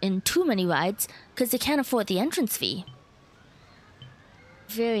putting in too many rides because they can't afford the entrance fee.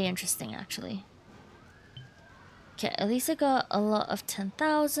 Very interesting, actually. Okay, at least I got a lot of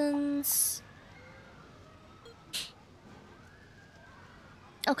 10,000s.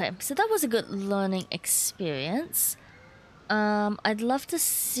 Okay, so that was a good learning experience. I'd love to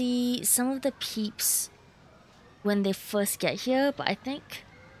see some of the peeps when they first get here, but I think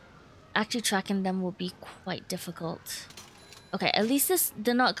actually tracking them will be quite difficult. Okay, at least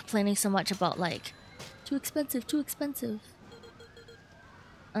they're not complaining so much about like, too expensive, too expensive.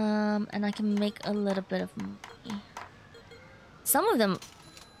 And I can make a little bit of money. Some of them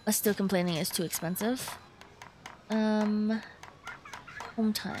are still complaining it's too expensive. Home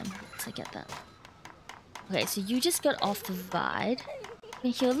time, let's get that. Okay, so you just got off the ride.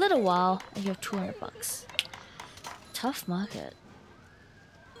 Been here a little while, and you have 200 bucks. Tough market.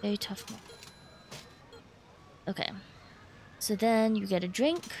 Very tough market. Okay. So then you get a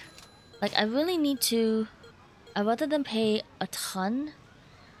drink. Like, I really need to... I'd rather than pay a ton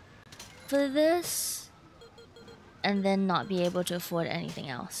for this and then not be able to afford anything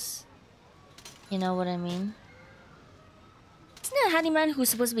else. You know what I mean? Isn't there a handyman who's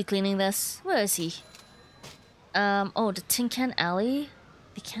supposed to be cleaning this? Where is he? Oh, the Tin Can Alley?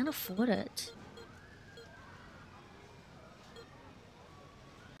 They can't afford it.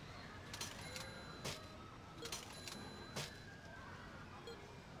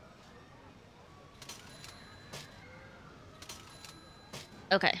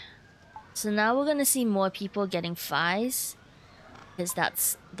 Okay. So now we're gonna see more people getting fries. Because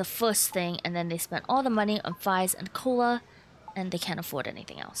that's the first thing, and then they spent all the money on fries and cola, and they can't afford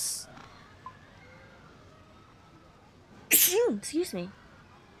anything else. Excuse me.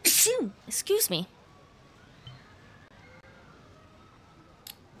 Excuse me.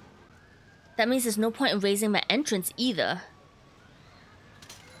 That means there's no point in raising my entrance either.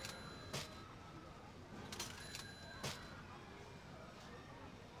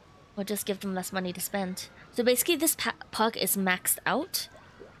 Or just give them less money to spend. So basically this park is maxed out.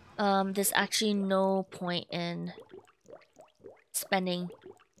 There's actually no point in spending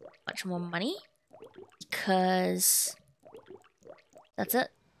much more money. Because that's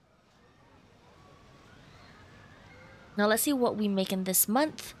it. Now let's see what we make in this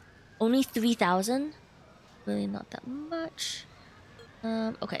month. Only 3,000. Really not that much.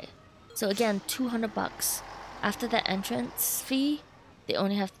 Okay. So again, 200 bucks. After that entrance fee, they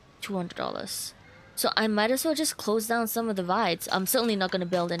only have $200. So I might as well just close down some of the rides. I'm certainly not going to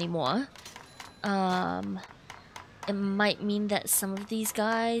build any more. It might mean that some of these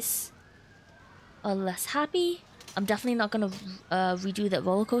guys are less happy. I'm definitely not going to redo that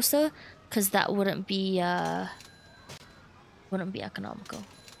roller coaster because that wouldn't be economical.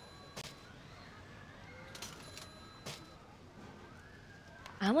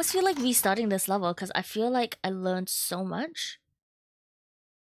 I almost feel like restarting this level because I feel like I learned so much.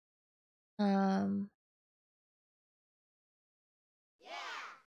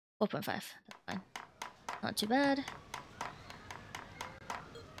 4.5. That's fine. Not too bad.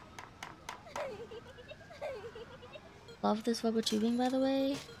 Love this rubber tubing, by the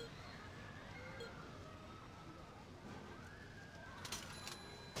way.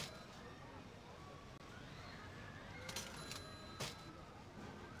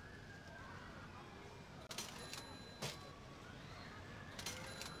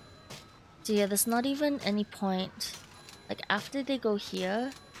 So yeah, there's not even any point. Like, after they go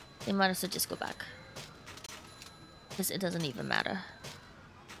here, they might as well just go back. Because it doesn't even matter.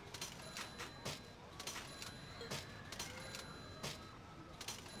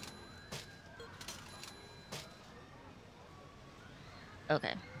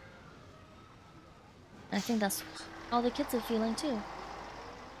 Okay. I think that's how the kids are feeling too.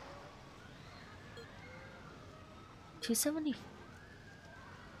 270.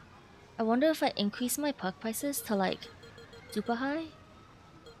 I wonder if I increase my park prices to like super high.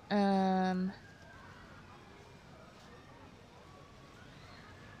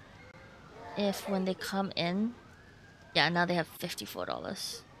 If when they come in, yeah, now they have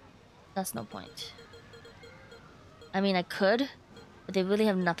 $54. That's no point. I mean, I could, but they really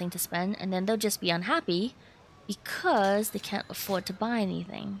have nothing to spend, and then they'll just be unhappy because they can't afford to buy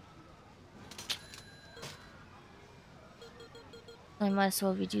anything. I might as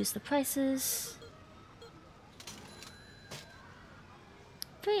well reduce the prices.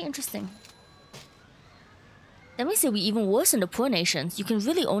 Very interesting. That means that we even worse in the poor nations. You can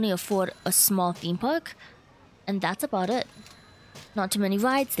really only afford a small theme park, and that's about it. Not too many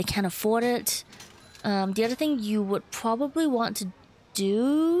rides, they can't afford it. The other thing you would probably want to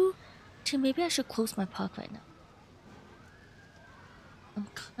do... Actually, maybe I should close my park right now. I'm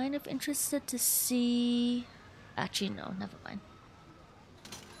kind of interested to see... Actually, no, never mind.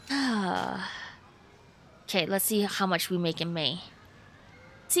 Okay, let's see how much we make in May.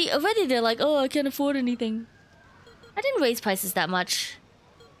 See, already they're like, oh, I can't afford anything. I didn't raise prices that much.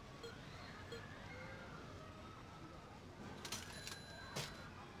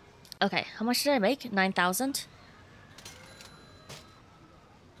 Okay, how much did I make? 9,000?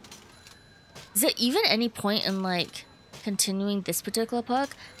 Is there even any point in, like, continuing this particular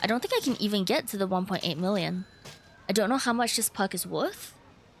park? I don't think I can even get to the 1.8 million. I don't know how much this park is worth.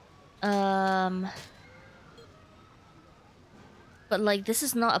 But, like, this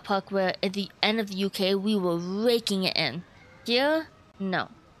is not a park where at the end of the UK, we were raking it in. Here? No.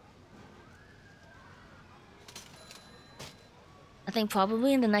 I think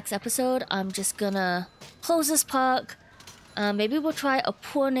probably in the next episode, I'm just gonna close this park. Maybe we'll try a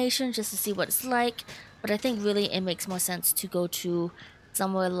poor nation just to see what it's like. But I think really it makes more sense to go to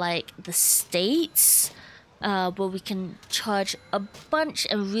somewhere like the States, where we can charge a bunch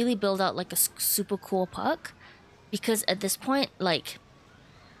and really build out like a super cool park. Because at this point, like,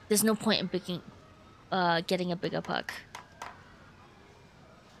 there's no point in getting a bigger park.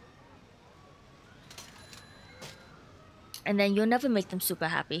 And then you'll never make them super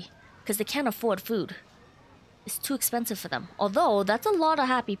happy, because they can't afford food. It's too expensive for them. Although, that's a lot of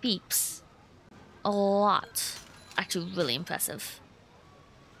happy peeps. A lot. Actually, really impressive.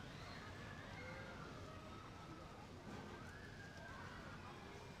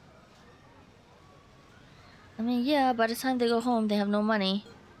 I mean, yeah, by the time they go home, they have no money.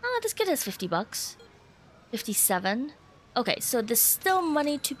 Ah, this kid has 50 bucks. 57. Okay, so there's still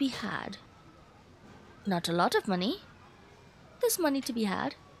money to be had. Not a lot of money. There's money to be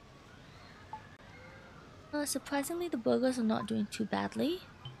had. Surprisingly, the burgers are not doing too badly.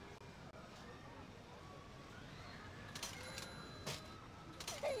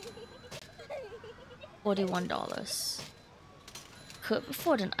 $41. Could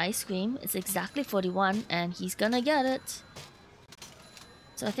afford an ice cream. It's exactly 41 and he's gonna get it.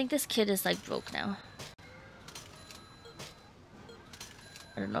 So I think this kid is like broke now.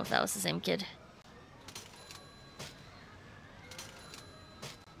 I don't know if that was the same kid.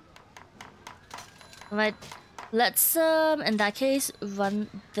 Alright, let's in that case run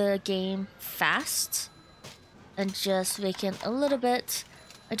the game fast and just rake in a little bit.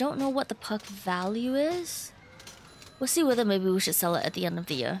 I don't know what the park value is. We'll see whether maybe we should sell it at the end of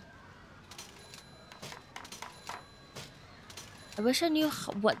the year. I wish I knew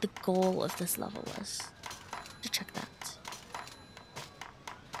what the goal of this level was. To check that.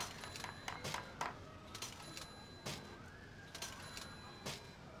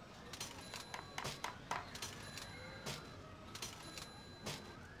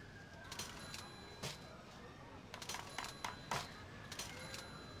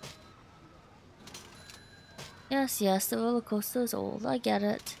 Yes, the roller coaster is old. I get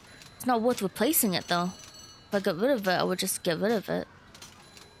it. It's not worth replacing it though. If I got rid of it, I would just get rid of it.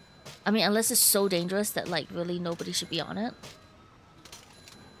 I mean, unless it's so dangerous that like really nobody should be on it.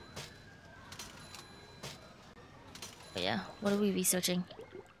 But yeah, what are we researching?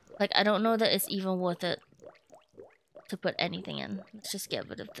 Like, I don't know that it's even worth it to put anything in. Let's just get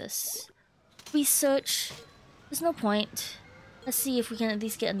rid of this. Research. There's no point. Let's see if we can at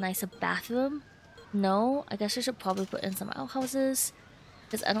least get a nicer bathroom. No, I guess I should probably put in some outhouses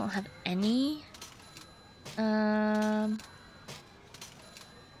because I don't have any. But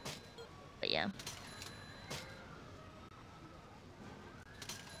yeah.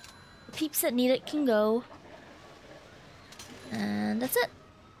 The peeps that need it can go. And that's it.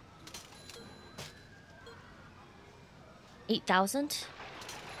 8,000.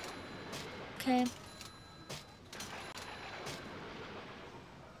 Okay.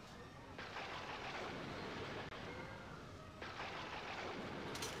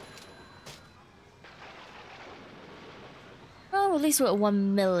 Well, at least we're at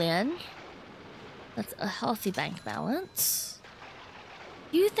 1 million. That's a healthy bank balance.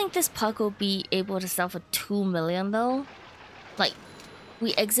 Do you think this park will be able to sell for 2 million though? Like,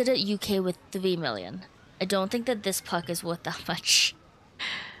 we exited UK with 3 million. I don't think that this park is worth that much.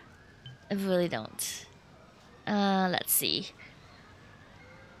 I really don't. Let's see.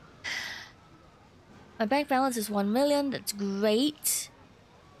 My bank balance is 1 million. That's great.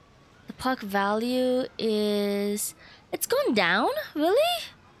 The puck value is... It's gone down? Really?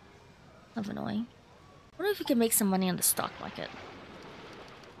 Kind of annoying. I wonder if we can make some money on the stock market.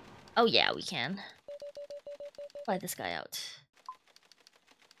 Oh yeah, we can. Buy this guy out.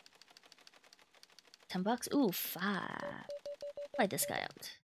 $10? Ooh, 5. Buy this guy out.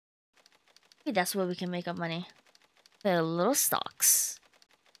 Maybe that's where we can make our money. They're little stocks.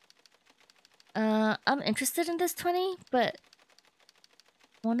 I'm interested in this 20, but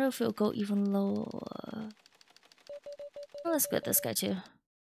I wonder if it'll go even lower. Well, let's get this guy too.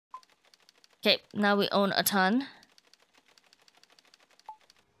 Okay, now we own a ton.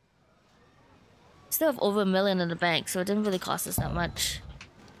 Still have over 1 million in the bank, so it didn't really cost us that much.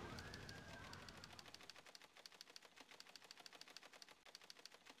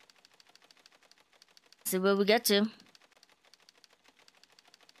 See where we get to.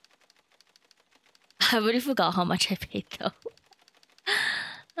 I already forgot how much I paid though.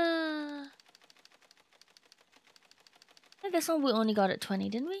 This one we only got at 20,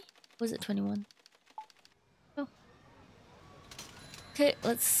 didn't we? Was it 21? Oh. Okay,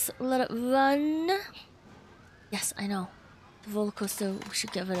 let's let it run. Yes, I know. The roller coaster, we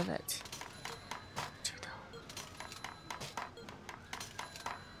should get rid of it.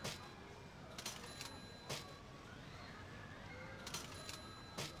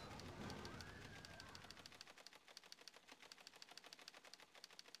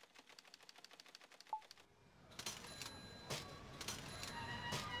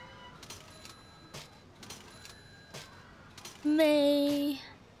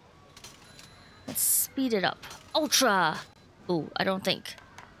 Let's speed it up. Ultra! Ooh, I don't think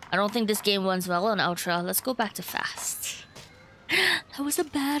this game runs well on Ultra. Let's go back to fast. That was a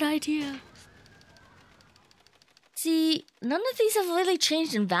bad idea. See, none of these have really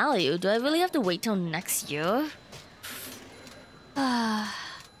changed in value. Do I really have to wait till next year? I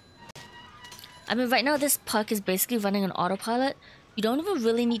mean, right now this puck is basically running on autopilot. You don't even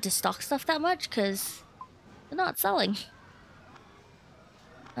really need to stock stuff that much because they're not selling.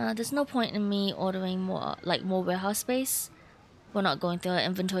 There's no point in me ordering more warehouse space. We're not going through our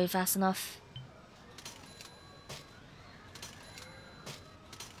inventory fast enough.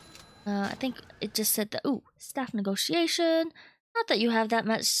 I think it just said that, ooh, staff negotiation. Not that you have that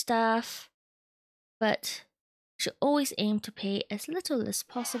much staff, but you should always aim to pay as little as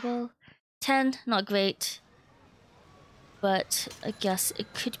possible. 10, not great, but I guess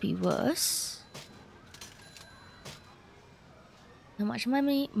it could be worse. How much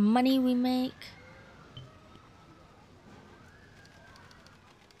money we make.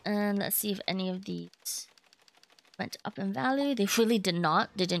 And let's see if any of these went up in value. They really did not.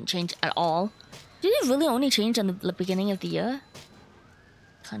 They didn't change at all. Did they really only change on the beginning of the year?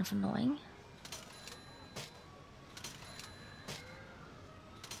 Kind of annoying.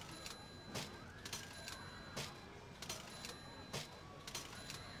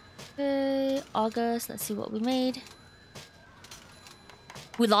 Okay, August. Let's see what we made.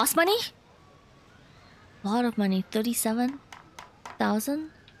 We lost money? A lot of money. 37,000?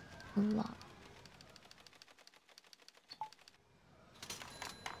 A lot.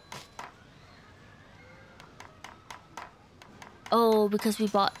 Oh, because we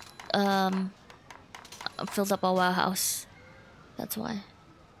bought, filled up our warehouse. That's why.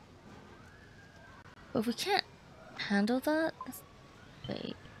 But if we can't handle that...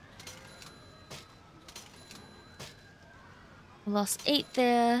 Wait. We lost 8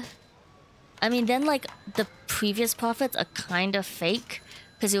 there. I mean, then, like, the previous profits are kind of fake.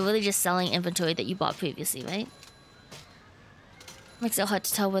 Because you're really just selling inventory that you bought previously, right? Makes it hard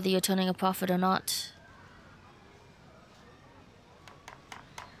to tell whether you're turning a profit or not.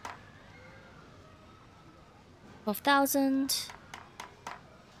 $12,000.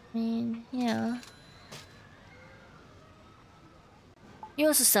 I mean, yeah. You're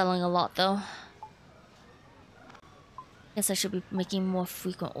also selling a lot, though. Guess I should be making more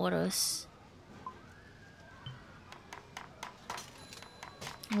frequent orders.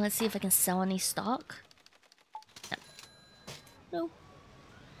 Let's see if I can sell any stock. No.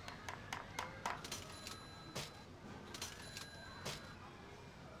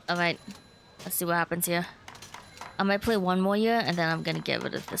 Alright. Let's see what happens here. I might play one more year and then I'm gonna get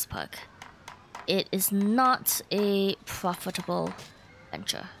rid of this puck. It is not a profitable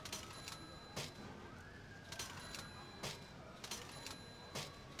venture.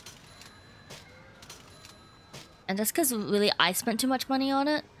 And that's because really I spent too much money on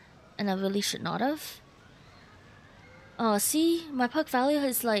it. And I really should not have. Oh, see? My puck value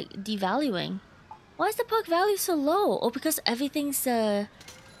is like devaluing. Why is the puck value so low? Oh, because everything's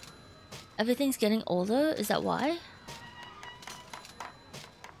Everything's getting older? Is that why?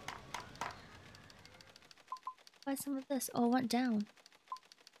 Why some of this? Oh, it went down.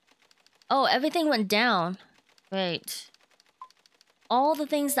 Oh, everything went down. Right. All the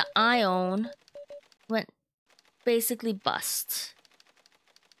things that I own went basically bust.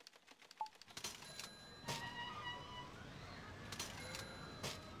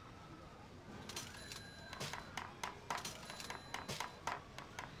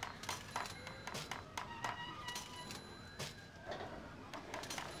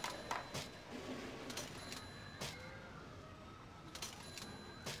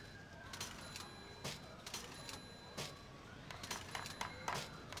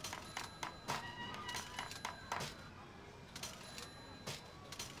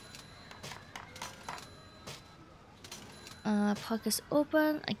 Park is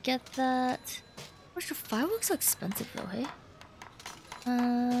open. I get that. Gosh, the fireworks are expensive though, hey?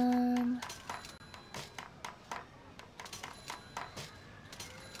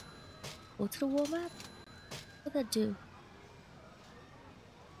 Go to the war map? What'd that do?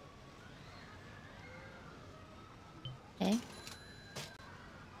 Okay.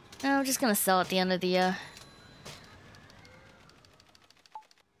 I'm just gonna sell at the end of the year.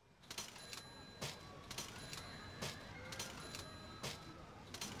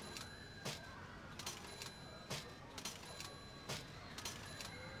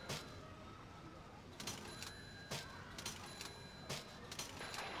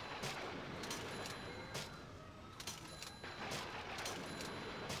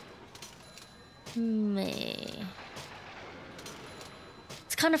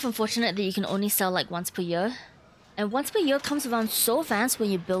 It's kind of unfortunate that you can only sell like once per year. And once per year comes around so fast when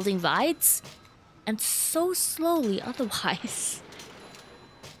you're building rides, and so slowly otherwise.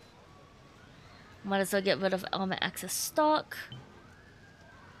 Might as well get rid of all my excess stock.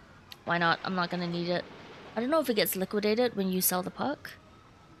 Why not? I'm not gonna need it. I don't know if it gets liquidated when you sell the puck.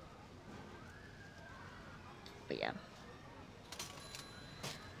 But yeah.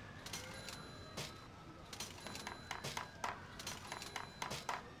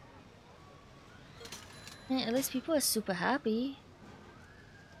 Man, at least people are super happy.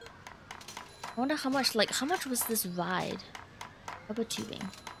 I wonder how much, like, how much was this ride? Rubber tubing.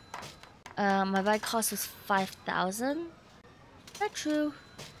 My ride cost was 5,000. Is that true?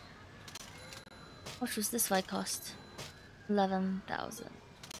 How much was this ride cost? 11,000.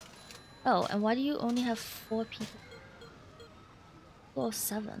 Oh, and why do you only have 4 people? 4 or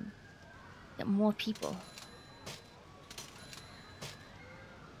 7. Get more people.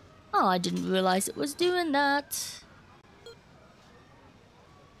 Oh, I didn't realize it was doing that.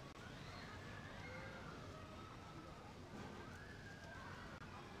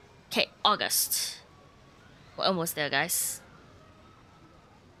 Okay, August. We're almost there, guys.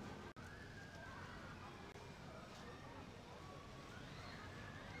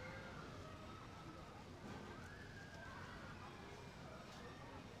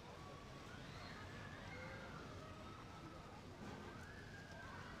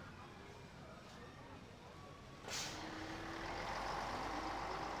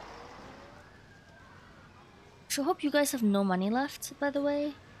 Sure hope you guys have no money left, by the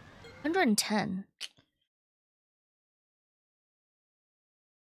way. 110.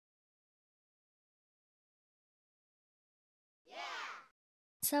 Yeah.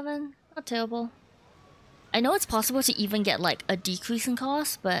 7. Not terrible. I know it's possible to even get like a decrease in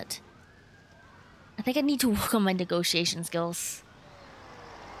cost, but I think I need to work on my negotiation skills.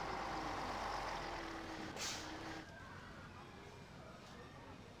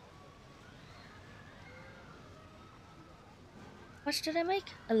 How much did I make?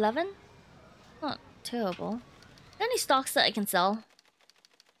 11? Not terrible. Any stocks that I can sell?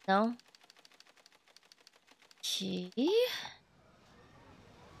 No? Okay.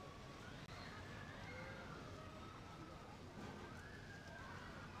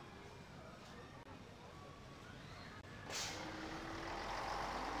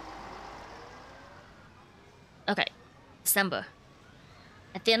 Okay. December.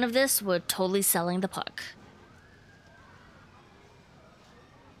 At the end of this, we're totally selling the puck.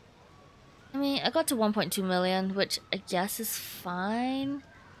 I mean, I got to 1.2 million, which I guess is fine.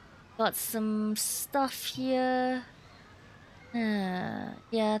 Got some stuff here. Yeah,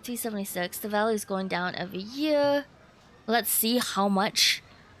 376. The value is going down every year. Let's see how much.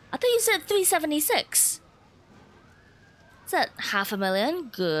 I thought you said 376. Is that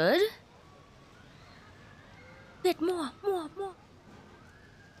 500,000? Good. Bit more.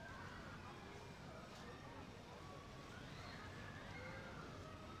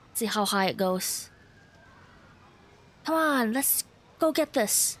 See how high it goes. Come on, let's go get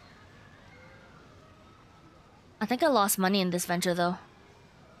this. I think I lost money in this venture though.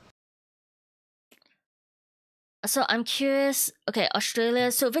 So I'm curious. Okay,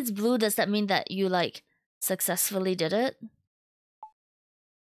 Australia. So if it's blue, does that mean that you like successfully did it?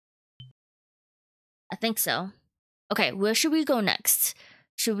 I think so. Okay, where should we go next?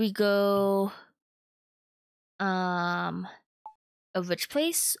 Should we go a rich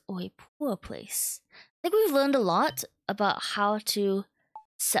place or a poor place? I think we've learned a lot about how to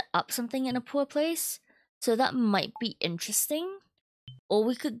set up something in a poor place, so that might be interesting. Or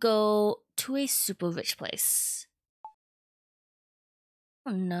we could go to a super rich place.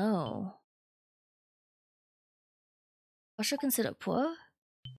 Oh no. I should consider poor.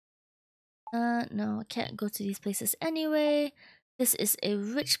 No, I can't go to these places anyway. This is a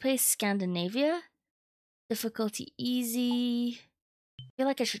rich place, Scandinavia. Difficulty easy. I feel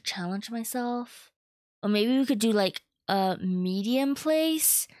like I should challenge myself. Or maybe we could do like a medium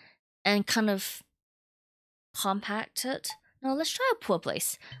place and kind of compact it. No, let's try a poor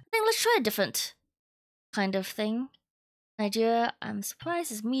place. I think let's try a different kind of thing. Nigeria, I'm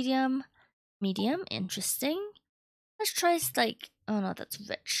surprised, is medium. Medium, interesting. Let's try like, oh no, that's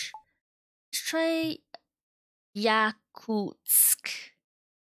rich. Let's try Yakutsk.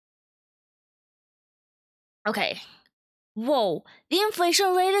 Okay. Whoa, the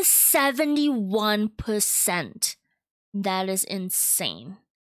inflation rate is 71%. That is insane.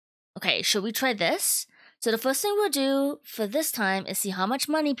 Okay, should we try this? So the first thing we'll do for this time is see how much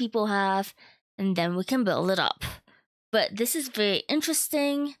money people have, and then we can build it up. But this is very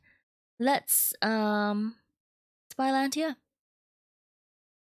interesting. Let's buy land here.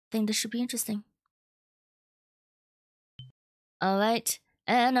 I think this should be interesting. Alright,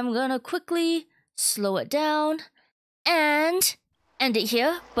 and I'm gonna quickly slow it down and end it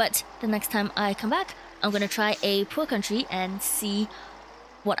here. But the next time I come back, I'm gonna try a poor country and see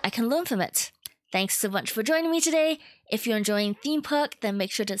what I can learn from it. Thanks so much for joining me today. If you're enjoying Theme Park, then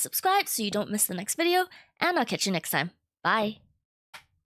make sure to subscribe so you don't miss the next video, and I'll catch you next time. Bye!